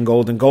All-American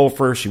Golden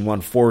Gopher. She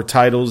won 4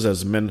 titles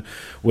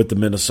with the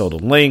Minnesota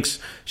Lynx.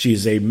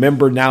 She's a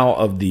member now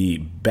of the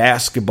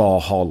Basketball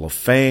Hall of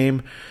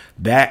Fame.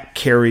 That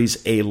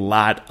carries a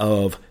lot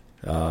of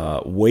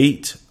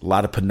weight, a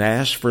lot of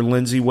panache for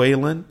Lindsay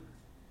Whalen.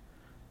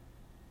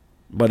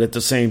 But at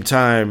the same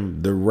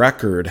time, the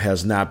record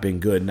has not been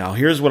good. Now,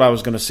 here's what I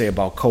was going to say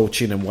about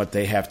coaching and what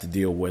they have to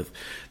deal with.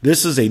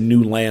 This is a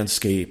new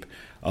landscape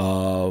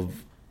of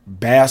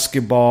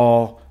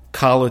basketball,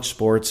 college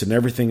sports, and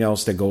everything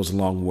else that goes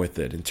along with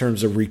it. In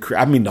terms of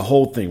the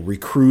whole thing,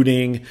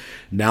 recruiting,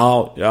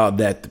 now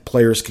that the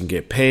players can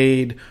get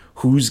paid,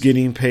 who's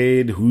getting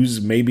paid,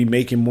 who's maybe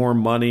making more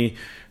money,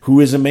 who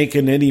isn't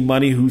making any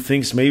money, who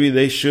thinks maybe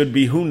they should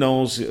be, who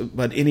knows.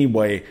 But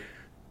anyway,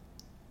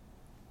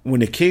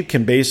 when a kid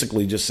can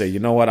basically just say, you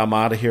know what, I'm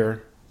out of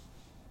here,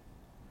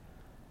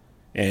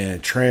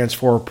 and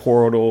transfer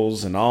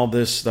portals and all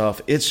this stuff,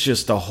 it's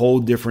just a whole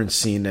different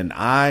scene. And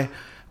I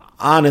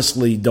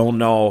honestly don't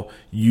know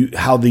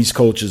how these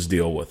coaches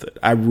deal with it.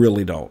 I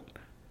really don't.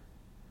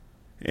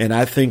 And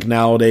I think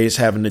nowadays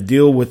having to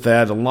deal with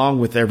that along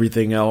with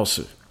everything else,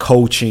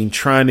 coaching,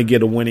 trying to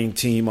get a winning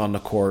team on the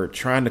court,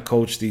 trying to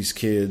coach these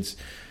kids,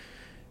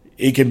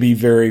 it can be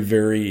very,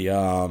 very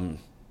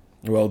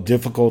Well,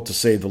 difficult to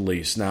say the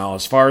least. Now,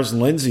 as far as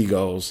Lindsey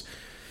goes,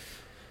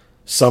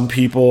 some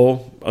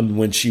people,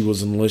 when she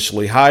was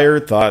initially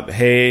hired, thought,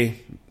 hey,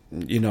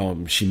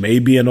 she may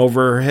be in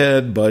over her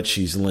head, but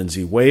she's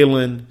Lindsey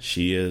Whalen.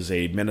 She is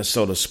a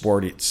Minnesota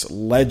sports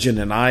legend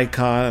and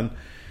icon.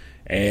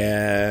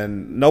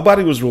 And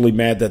nobody was really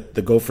mad that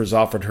the Gophers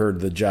offered her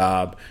the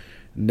job.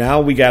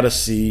 Now we got to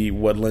see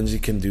what Lindsey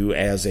can do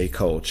as a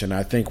coach. And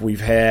I think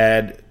we've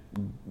had,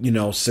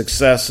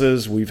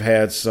 successes. We've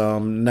had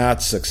some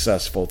not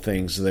successful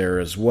things there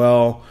as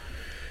well.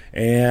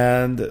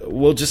 And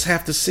we'll just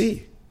have to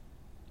see.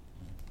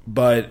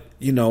 But,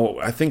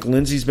 I think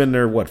Lindsey's been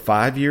there,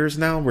 5 years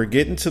now? We're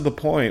getting to the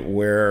point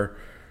where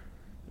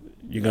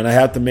you're going to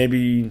have to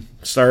maybe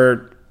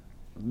start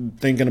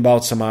thinking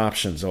about some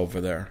options over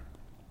there.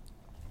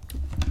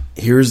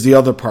 Here's the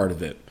other part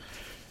of it.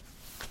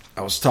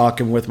 I was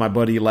talking with my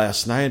buddy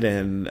last night,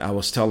 and I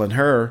was telling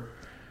her,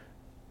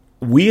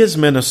 we as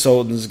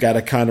Minnesotans got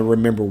to kind of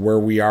remember where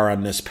we are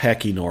on this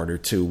pecking order,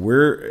 too.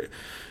 We're,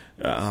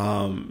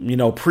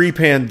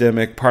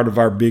 pre-pandemic, part of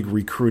our big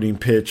recruiting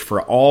pitch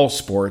for all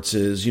sports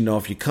is,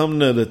 if you come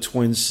to the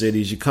Twin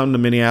Cities, you come to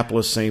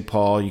Minneapolis, St.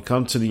 Paul, you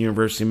come to the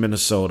University of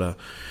Minnesota,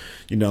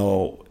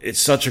 it's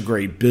such a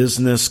great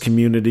business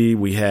community.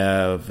 We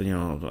have,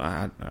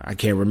 I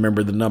can't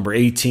remember the number,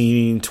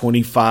 18,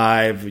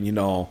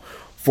 25,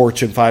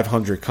 Fortune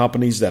 500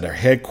 companies that are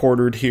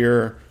headquartered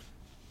here.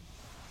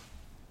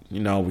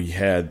 We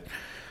had,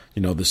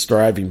 this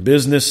thriving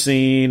business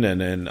scene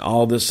and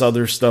all this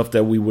other stuff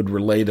that we would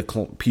relay to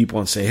people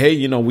and say,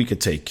 hey, we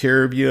could take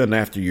care of you. And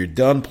after you're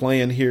done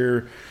playing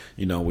here,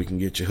 we can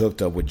get you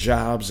hooked up with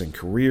jobs and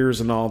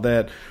careers and all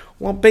that.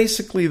 Well,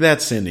 basically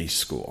that's any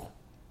school.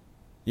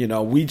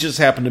 We just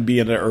happen to be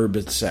in an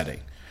urban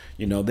setting.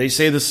 They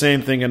say the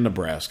same thing in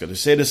Nebraska. They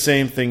say the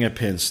same thing at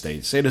Penn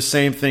State. Say the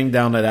same thing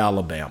down at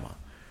Alabama.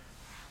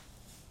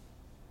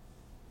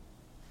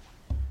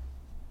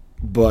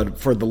 But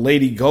for the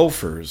Lady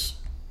Gophers,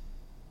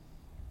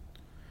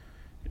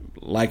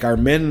 like our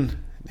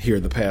men here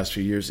the past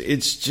few years,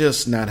 it's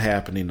just not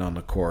happening on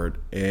the court.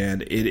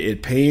 And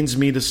it pains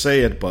me to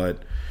say it,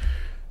 but,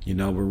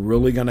 we're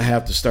really going to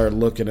have to start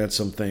looking at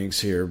some things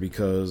here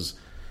because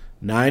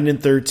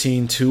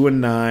 9-13,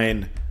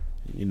 2-9,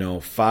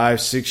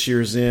 5-6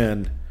 years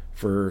in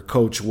for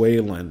Coach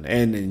Whalen.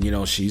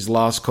 And she's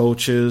lost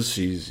coaches.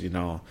 She's,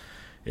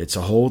 it's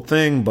a whole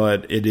thing,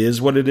 but it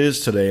is what it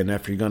is today. And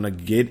if you're going to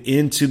get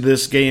into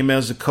this game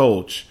as a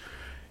coach,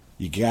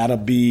 you got to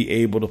be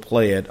able to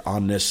play it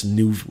on this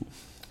new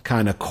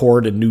kind of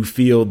court and new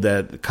field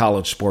that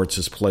college sports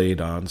is played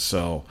on.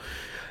 So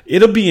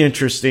it'll be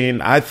interesting.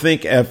 I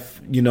think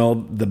if,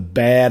 the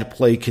bad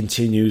play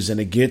continues and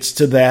it gets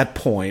to that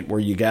point where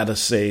you got to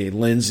say,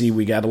 Lindsey,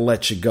 we got to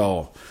let you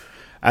go.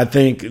 I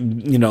think,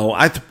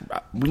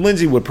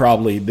 Lindsey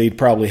they'd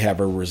probably have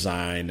her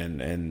resign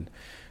and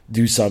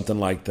do something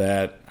like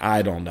that.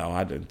 I don't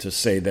know. To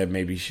say that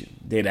maybe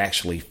they'd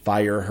actually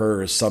fire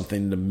her is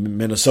something the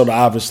Minnesota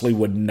obviously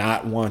would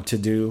not want to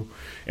do.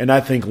 And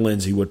I think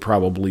Lindsey would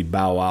probably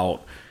bow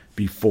out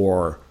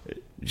before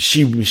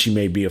she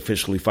may be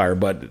officially fired.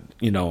 But,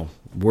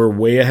 we're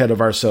way ahead of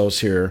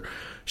ourselves here.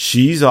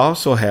 She's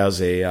also has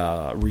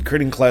a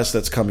recruiting class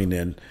that's coming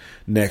in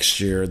next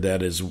year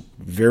that is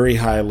very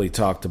highly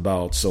talked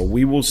about. So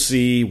we will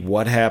see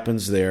what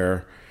happens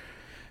there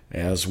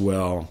as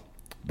well.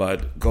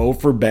 But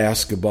Gopher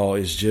basketball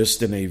is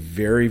just in a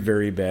very,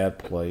 very bad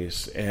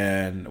place.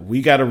 And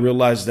we got to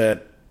realize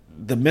that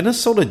the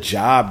Minnesota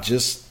job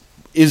just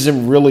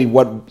isn't really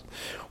what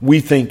we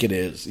think it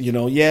is.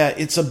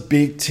 It's a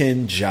Big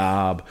Ten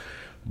job.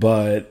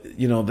 But,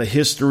 the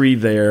history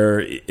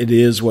there, it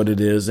is what it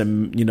is.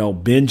 And,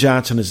 Ben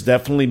Johnson has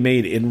definitely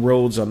made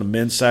inroads on the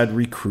men's side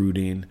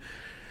recruiting.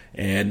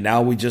 And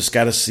now we just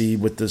got to see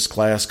with this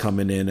class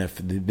coming in if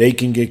they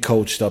can get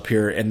coached up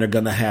here, and they're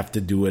going to have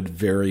to do it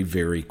very,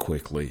 very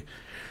quickly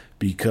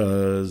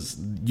because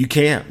you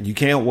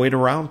can't wait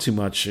around too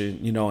much,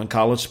 in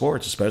college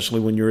sports, especially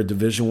when you're a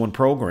Division I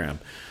program.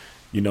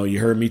 You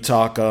heard me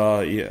talk,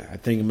 I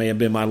think it may have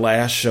been my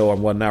last show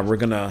and whatnot. We're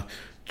going to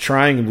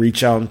try and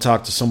reach out and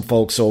talk to some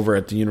folks over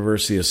at the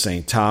University of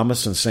St.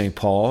 Thomas and St.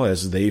 Paul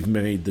as they've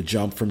made the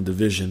jump from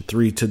Division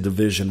III to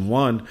Division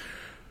I.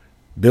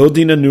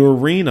 Building a new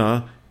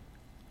arena,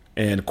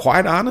 and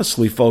quite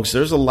honestly, folks,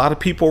 there's a lot of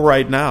people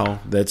right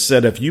now that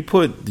said if you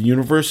put the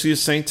University of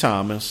St.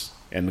 Thomas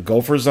and the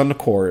Gophers on the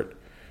court,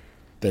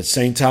 that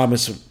St.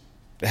 Thomas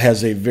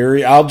has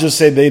I'll just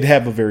say they'd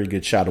have a very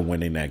good shot of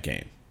winning that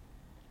game.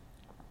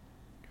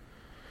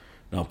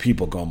 Now,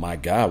 people go, my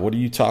God, what are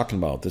you talking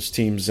about? This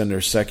team's in their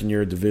second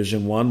year of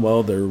Division I.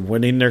 Well, they're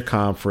winning their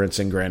conference,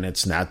 and granted,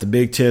 it's not the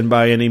Big Ten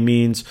by any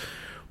means,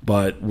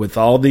 but with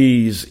all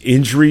these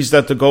injuries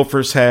that the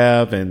Gophers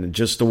have and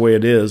just the way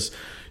it is,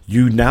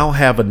 you now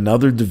have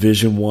another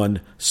Division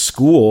I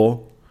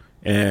school,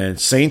 and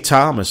St.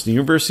 Thomas, the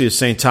University of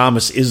St.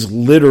 Thomas, is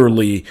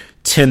literally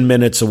 10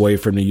 minutes away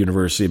from the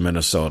University of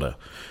Minnesota.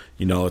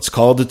 It's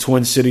called the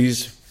Twin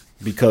Cities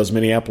because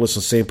Minneapolis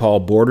and St.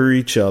 Paul border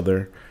each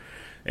other.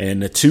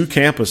 And the two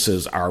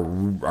campuses are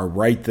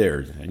right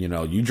there. You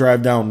know, you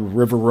drive down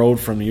River Road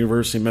from the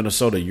University of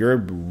Minnesota,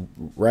 you're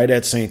right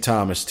at St.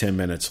 Thomas 10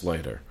 minutes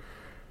later.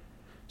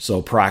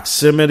 So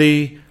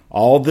proximity,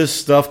 all this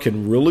stuff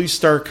can really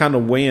start kind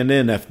of weighing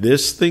in. If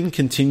this thing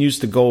continues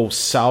to go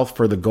south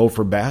for the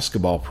Gopher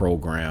basketball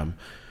program,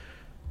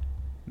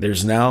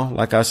 there's now,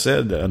 like I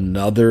said,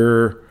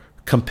 another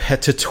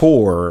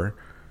competitor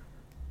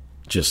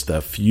just a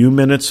few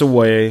minutes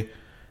away.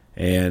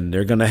 And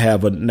they're going to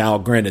have now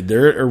granted,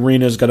 their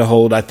arena is going to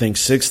hold, I think,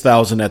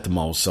 6,000 at the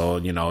most. So,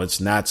 you know,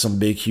 it's not some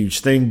big,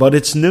 huge thing, but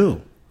it's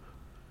new.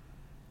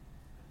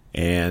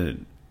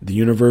 And the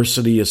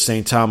University of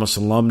St. Thomas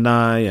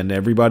alumni and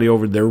everybody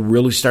over there, they're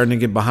really starting to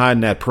get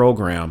behind that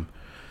program.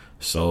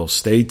 So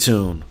stay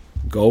tuned.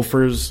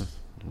 Gophers,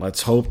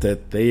 let's hope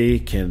that they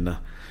can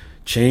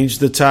change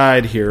the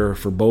tide here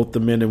for both the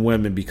men and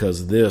women,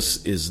 because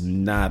this is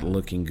not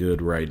looking good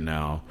right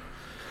now.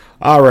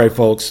 All right,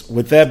 folks,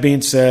 with that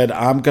being said,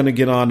 I'm going to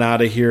get on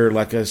out of here.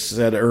 Like I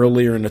said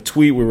earlier in the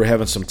tweet, we were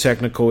having some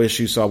technical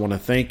issues, so I want to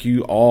thank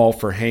you all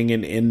for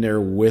hanging in there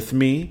with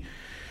me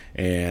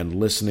and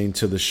listening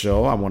to the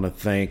show. I want to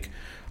thank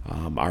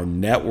our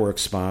network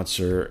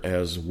sponsor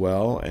as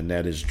well, and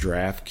that is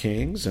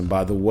DraftKings. And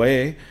by the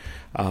way,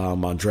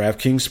 on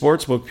DraftKings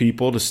Sportsbook,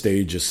 people, the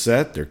stage is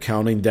set. They're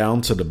counting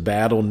down to the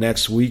battle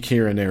next week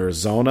here in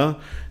Arizona.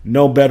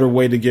 No better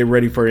way to get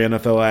ready for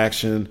NFL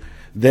action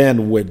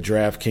than with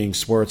DraftKings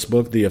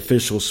Sportsbook, the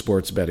official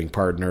sports betting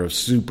partner of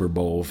Super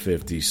Bowl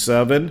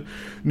 57.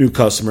 New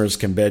customers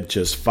can bet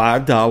just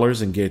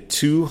 $5 and get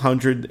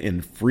 $200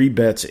 in free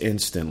bets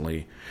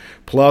instantly.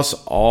 Plus,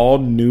 all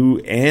new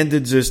and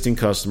existing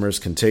customers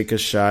can take a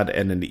shot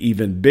at an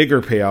even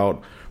bigger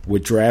payout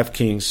with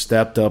DraftKings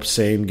stepped-up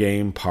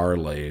same-game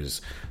parlays.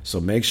 So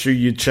make sure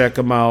you check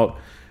them out.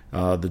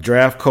 The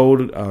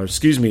code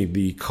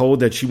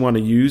that you want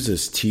to use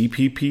is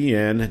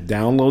TPPN.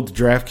 Download the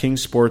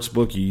DraftKings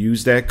Sportsbook. You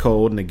use that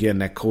code, and again,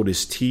 that code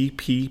is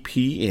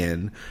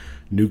TPPN.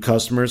 New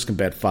customers can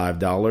bet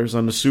 $5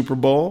 on the Super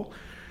Bowl,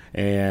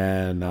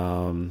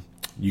 and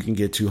you can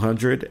get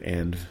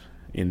 $200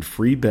 in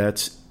free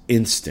bets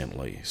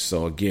instantly.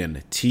 So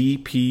again,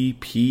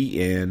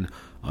 TPPN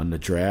on the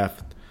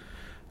DraftKings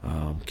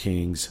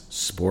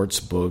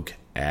Sportsbook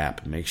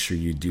app. Make sure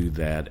you do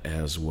that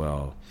as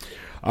well.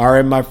 All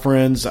right, my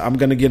friends, I'm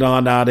going to get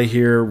on out of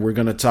here. We're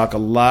going to talk a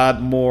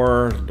lot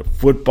more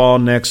football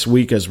next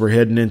week as we're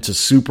heading into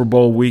Super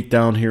Bowl week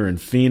down here in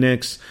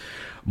Phoenix.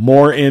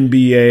 More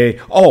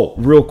NBA. Oh,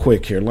 real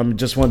quick here.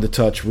 Just wanted to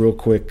touch real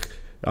quick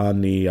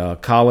on the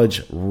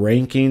college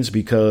rankings,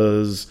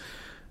 because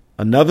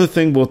another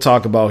thing we'll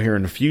talk about here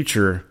in the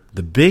future,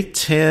 the Big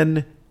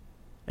Ten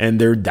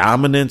and their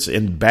dominance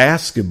in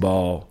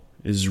basketball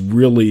is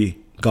really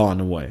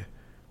gone away.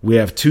 We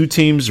have two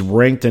teams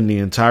ranked in the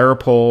entire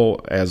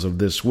poll as of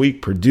this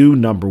week. Purdue,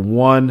 number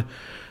one.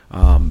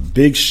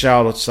 Big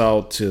shout-outs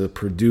out to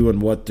Purdue and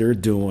what they're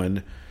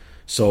doing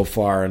so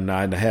far. And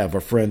I have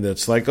a friend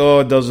that's like,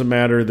 oh, it doesn't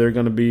matter. They're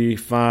going to be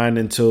fine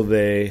until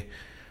they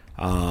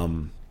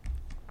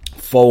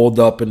fold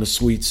up in the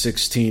Sweet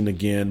 16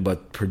 again.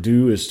 But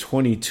Purdue is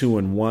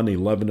 22-1,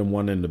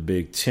 11-1 in the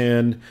Big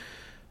Ten.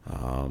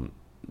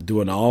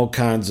 Doing all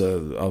kinds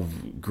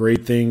of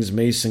great things.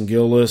 Mason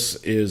Gillis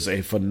is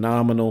a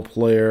phenomenal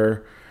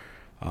player.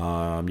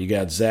 You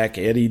got Zach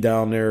Edey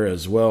down there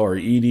as well, or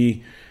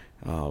Edey.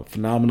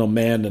 Phenomenal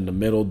man in the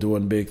middle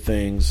doing big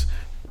things.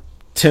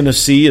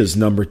 Tennessee is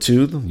number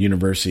 2. The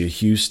University of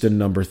Houston,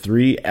 number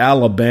 3.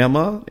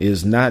 Alabama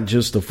is not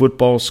just a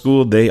football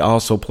school. They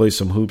also play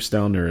some hoops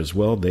down there as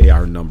well. They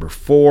are number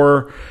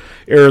 4.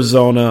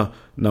 Arizona,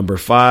 number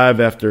 5,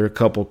 after a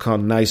couple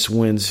nice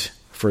wins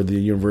for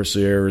the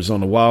University of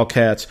Arizona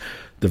Wildcats.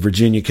 The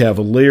Virginia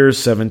Cavaliers,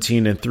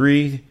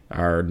 17-3,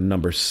 are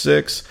number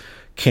 6.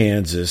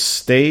 Kansas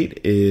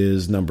State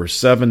is number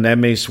 7. That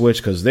may switch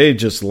because they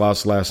just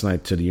lost last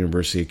night to the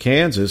University of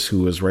Kansas,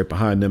 who is right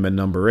behind them at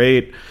number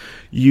 8.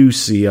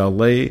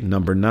 UCLA,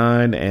 number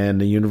 9, and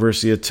the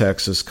University of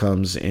Texas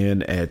comes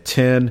in at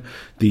 10.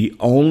 The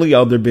only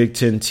other Big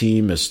Ten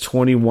team is the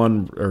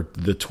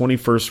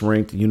 21st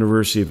ranked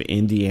University of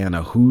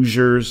Indiana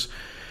Hoosiers.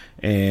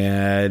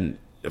 And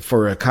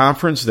for a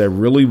conference that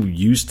really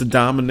used to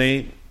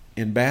dominate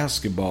in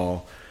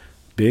basketball,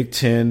 Big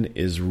Ten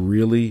is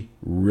really,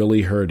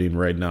 really hurting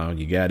right now.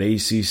 You got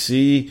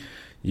ACC,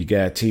 you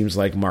got teams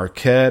like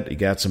Marquette, you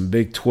got some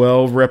Big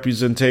 12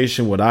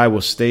 representation with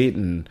Iowa State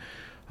and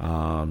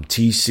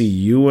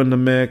TCU in the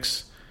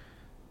mix.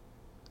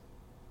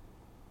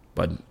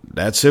 But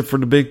that's it for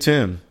the Big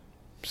Ten.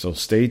 So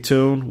stay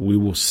tuned. We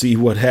will see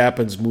what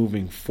happens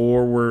moving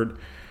forward.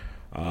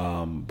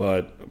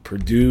 But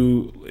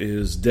Purdue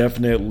is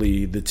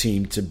definitely the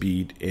team to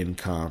beat in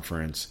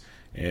conference.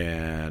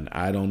 And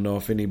I don't know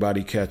if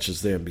anybody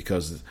catches them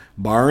because,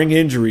 barring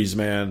injuries,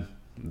 man,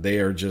 they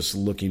are just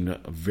looking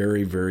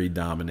very, very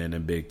dominant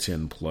in Big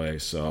Ten play.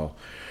 So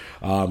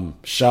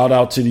shout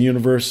out to the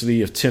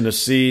University of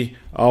Tennessee.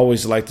 I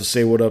always like to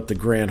say what up to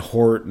Grant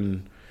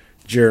Horton,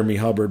 Jeremy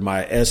Hubbard,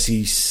 my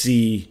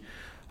SEC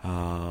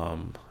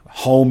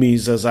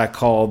homies, as I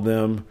call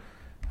them,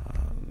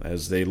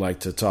 as they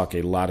like to talk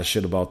a lot of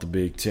shit about the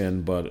Big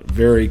Ten. But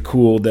very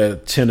cool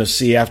that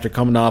Tennessee, after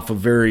coming off a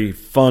very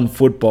fun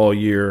football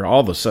year, all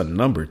of a sudden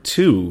number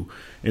 2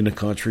 in the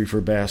country for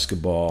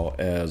basketball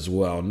as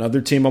well.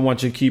 Another team I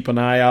want you to keep an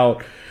eye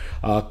out.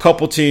 A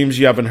couple teams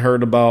you haven't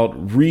heard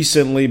about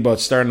recently, but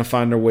starting to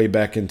find their way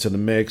back into the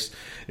mix.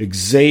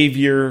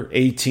 Xavier,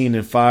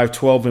 18-5,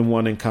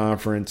 12-1 in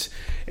conference.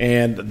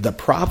 And the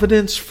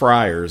Providence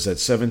Friars at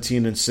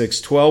 17-6,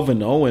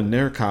 12-0 in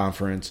their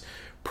conference.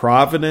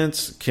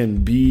 Providence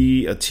can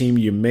be a team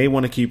you may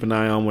want to keep an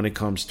eye on when it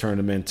comes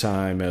tournament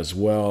time as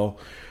well.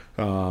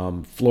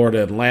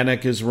 Florida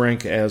Atlantic is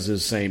ranked, as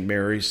is St.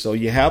 Mary's. So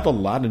you have a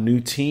lot of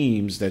new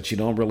teams that you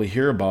don't really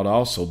hear about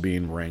also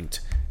being ranked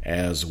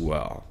as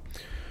well.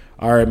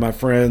 All right, my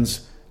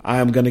friends,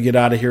 I'm going to get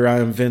out of here. I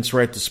am Vince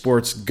Wright, the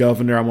Sports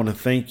Governor. I want to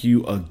thank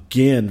you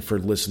again for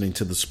listening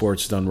to the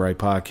Sports Done Right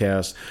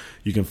podcast.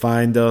 You can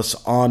find us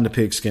on the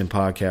Pigskin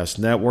Podcast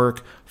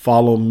Network.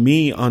 Follow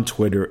me on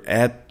Twitter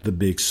at the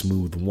Big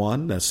Smooth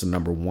 1. That's the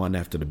number 1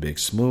 after the Big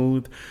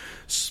Smooth.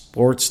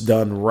 Sports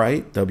Done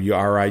Right,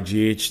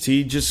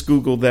 WRIGHT. Just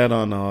Google that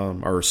on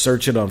or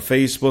search it on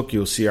Facebook.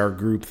 You'll see our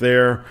group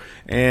there.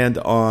 And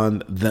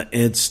on the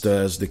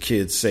Insta, as the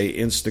kids say,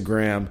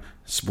 Instagram,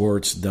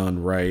 Sports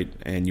Done Right,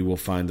 and you will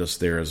find us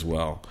there as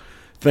well.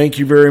 Thank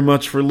you very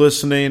much for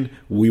listening.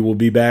 We will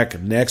be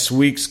back next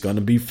week. It's going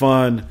to be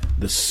fun.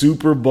 The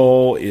Super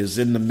Bowl is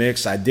in the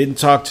mix. I didn't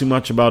talk too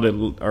much about it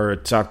or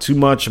talk too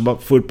much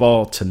about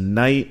football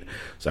tonight,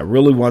 so I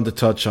really wanted to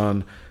touch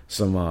on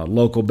some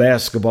local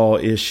basketball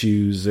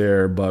issues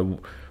there, but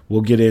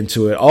we'll get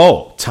into it.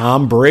 Oh,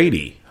 Tom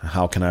Brady.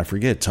 How can I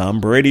forget?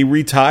 Tom Brady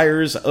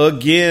retires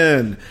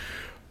again.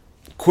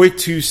 Quick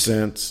 2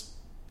 cents,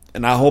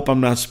 and I hope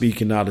I'm not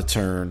speaking out of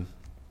turn,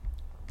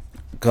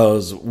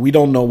 because we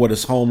don't know what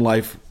his home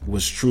life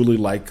was truly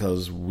like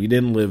because we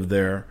didn't live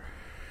there.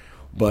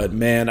 But,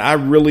 man, I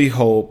really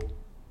hope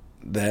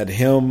that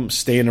him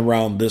staying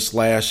around this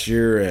last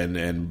year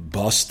and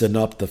busting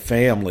up the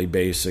family,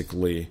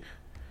 basically,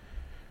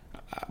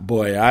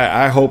 boy,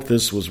 I hope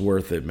this was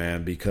worth it,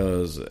 man,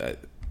 because,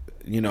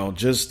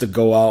 just to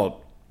go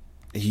out,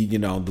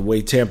 the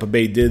way Tampa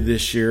Bay did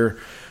this year,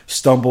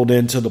 stumbled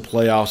into the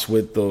playoffs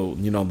with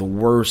the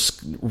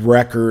worst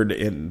record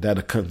that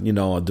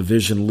a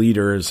division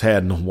leader has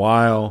had in a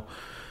while.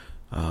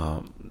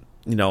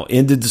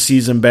 Ended the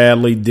season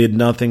badly, did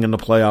nothing in the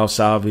playoffs,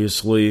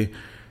 obviously,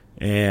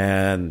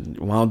 and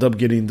wound up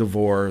getting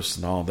divorced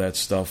and all that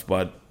stuff.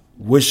 But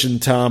wishing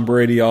Tom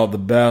Brady all the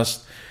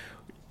best.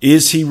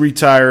 Is he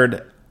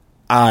retired?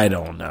 I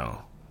don't know.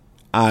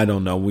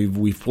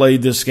 We've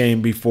played this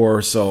game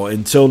before, so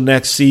until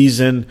next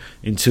season,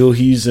 until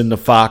he's in the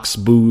Fox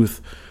booth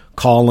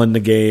calling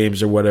the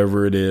games or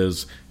whatever it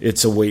is,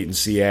 it's a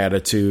wait-and-see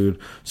attitude.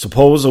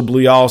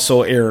 Supposedly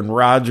also Aaron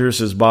Rodgers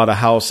has bought a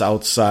house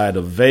outside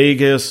of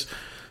Vegas.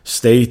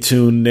 Stay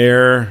tuned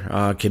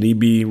there. Can he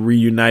be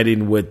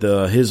reuniting with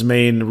his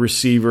main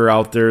receiver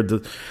out there?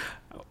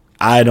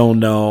 I don't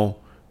know.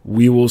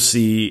 We will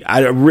see.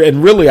 I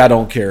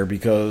don't care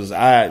because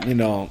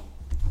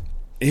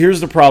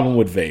here's the problem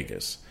with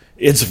Vegas.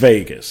 It's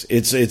Vegas.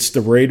 It's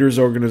the Raiders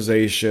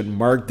organization.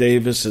 Mark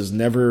Davis has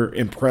never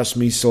impressed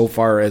me so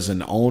far as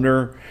an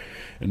owner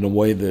and the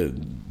way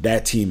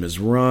that team is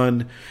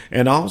run.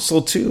 And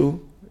also,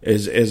 too,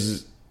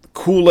 as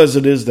cool as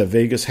it is that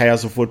Vegas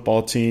has a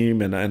football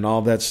team and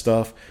all that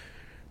stuff,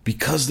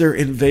 because they're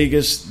in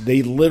Vegas,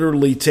 they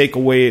literally take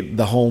away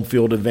the home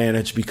field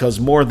advantage because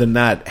more than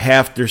not,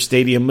 half their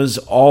stadium is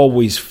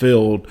always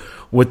filled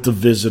with the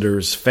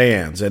visitors'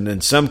 fans. And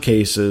in some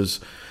cases,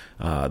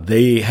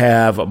 they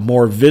have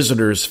more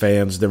visitors'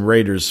 fans than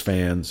Raiders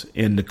fans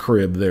in the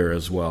crib there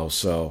as well.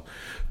 So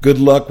good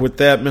luck with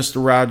that,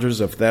 Mr. Rodgers,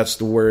 if that's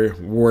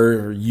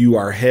where you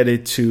are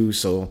headed to.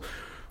 So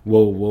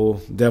we'll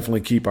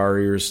definitely keep our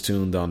ears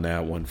tuned on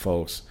that one,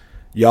 folks.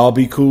 Y'all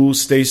be cool.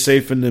 Stay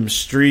safe in them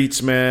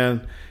streets,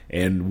 man.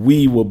 And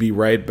we will be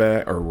right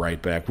back.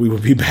 We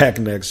will be back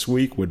next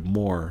week with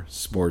more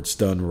Sports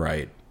Done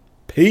Right.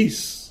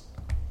 Peace.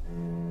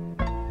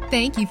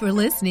 Thank you for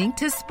listening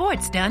to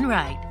Sports Done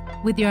Right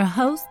with your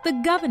host, the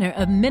governor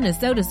of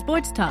Minnesota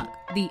Sports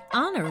Talk, the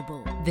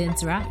Honorable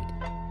Vince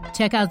Wright.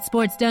 Check out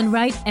Sports Done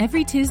Right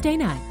every Tuesday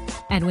night.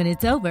 And when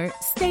it's over,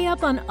 stay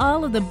up on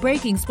all of the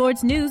breaking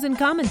sports news and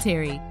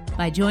commentary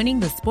by joining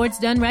the Sports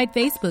Done Right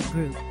Facebook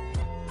group.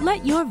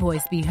 Let your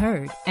voice be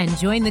heard and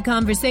join the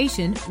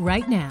conversation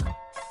right now.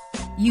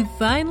 You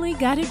finally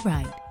got it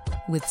right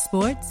with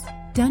Sports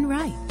Done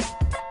Right.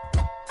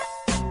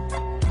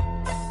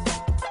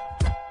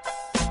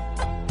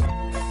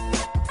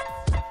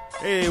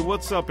 Hey,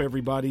 what's up,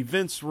 everybody?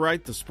 Vince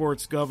Wright, the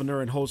sports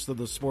governor and host of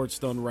the Sports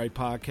Done Right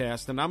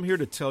podcast, and I'm here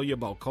to tell you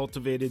about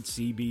Cultivated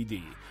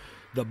CBD.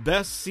 The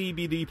best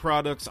CBD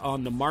products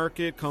on the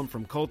market come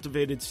from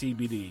Cultivated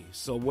CBD.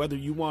 So whether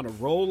you want a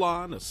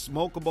roll-on, a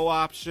smokable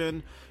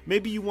option,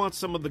 maybe you want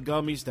some of the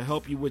gummies to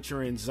help you with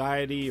your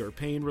anxiety or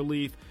pain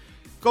relief,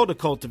 Go to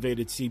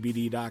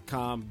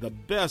cultivatedcbd.com, the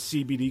best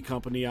CBD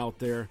company out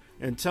there,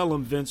 and tell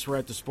them Vince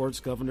Rat, the Sports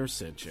Governor,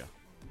 sent you.